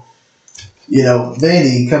real. You know,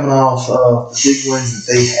 Vandy coming off of the big wins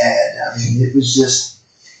that they had, I mean, it was just,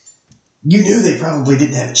 you knew they probably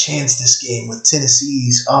didn't have a chance this game with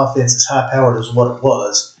Tennessee's offense as high-powered as what it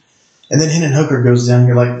was. And then Hendon Hooker goes down,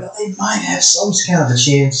 you're like, well, they might have some kind of a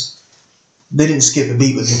chance. They didn't skip a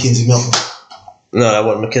beat with Mackenzie Milton. No, that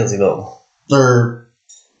wasn't Mackenzie Milton. Or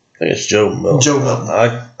I think it's Joe Milton. Joe Milton.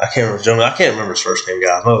 I can't remember Joe Milton. I can't remember his first name,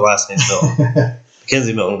 guys. I know his last name's Milton.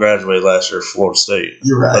 Mackenzie Milton graduated last year at Florida State.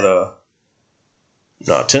 You're right. But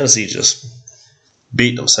no, Tennessee just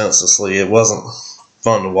beat them senselessly. It wasn't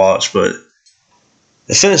fun to watch, but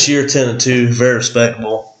they finished year 10-2, very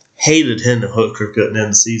respectable. Hated Hendon Hooker cutting in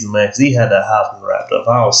the season, man, because he had that Heisman wrapped up.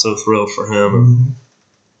 I was so thrilled for him. Mm-hmm.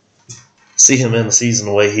 see him in the season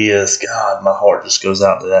the way he is, God, my heart just goes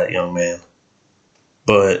out to that young man.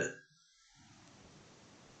 But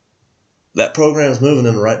that program is moving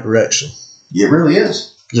in the right direction. It really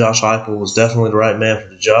is. Josh Heupel was definitely the right man for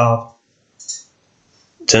the job.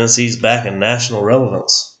 Tennessee's back in national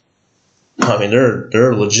relevance. I mean,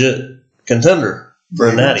 they're a legit contender for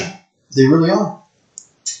a natty. They really are.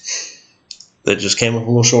 They just came up a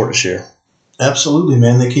little short this year. Absolutely,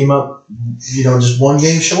 man. They came up, just one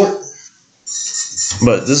game short.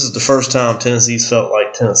 But this is the first time Tennessee's felt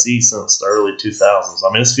like Tennessee since the early 2000s.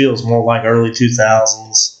 I mean, this feels more like early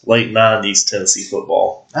 2000s, late 90s Tennessee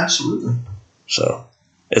football. Absolutely. So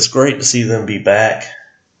it's great to see them be back.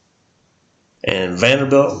 And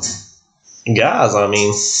Vanderbilt, guys, I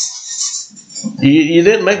mean, you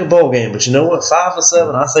didn't make a bowl game, but you know what?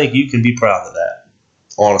 5-7, I think you can be proud of that,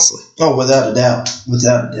 honestly. Oh, without a doubt.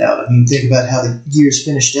 Without a doubt. I mean, think about how the years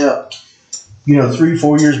finished out,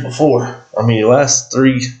 3-4 years before. I mean, your last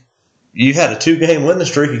three, you had a 2-game winning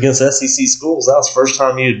streak against SEC schools. That was the first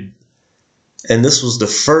time and this was the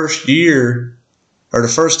first year, or the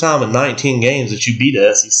first time in 19 games that you beat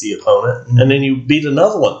an SEC opponent, and then you beat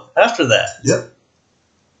another one after that. Yep.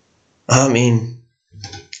 I mean,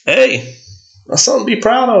 hey, that's something to be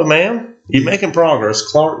proud of, man. You're making progress.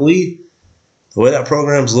 Clark Lee, the way that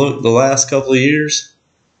program's looked the last couple of years,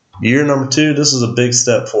 year number 2, this is a big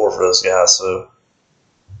step forward for us guys, so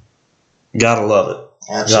gotta love it.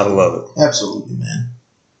 Absolutely. Gotta love it. Absolutely, man.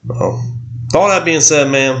 Well, with all that being said,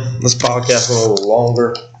 man, this podcast went a little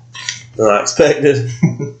longer than I expected.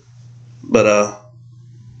 But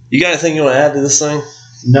you got anything you want to add to this thing?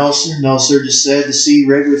 No, sir. Just sad to see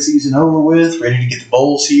regular season over with, ready to get the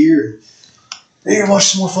bowls here. Ready to watch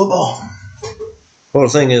some more football. Well, the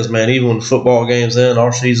thing is, man, even when the football games end,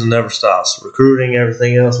 our season never stops. Recruiting,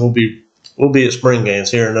 everything else, we'll be at spring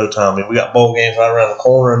games here in no time. I mean, we got bowl games right around the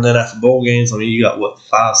corner, and then after bowl games, I mean, you got,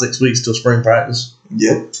 5-6 weeks till spring practice?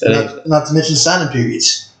 Yep. Not to mention signing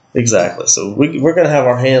periods. Exactly. So we're going to have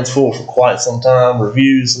our hands full for quite some time,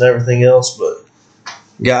 reviews and everything else. But,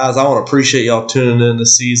 guys, I want to appreciate y'all tuning in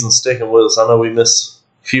this season, sticking with us. I know we missed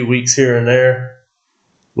a few weeks here and there.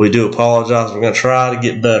 We do apologize. We're going to try to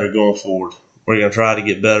get better going forward. We're going to try to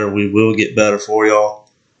get better. We will get better for y'all.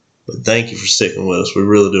 But thank you for sticking with us. We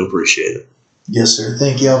really do appreciate it. Yes, sir.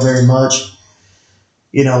 Thank y'all very much.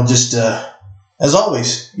 Just as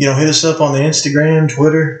always, hit us up on the Instagram,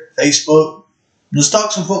 Twitter, Facebook. Just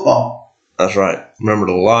talk some football. That's right. Remember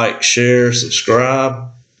to like, share,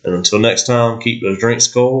 subscribe. And until next time, keep those drinks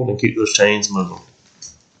cold and keep those chains moving.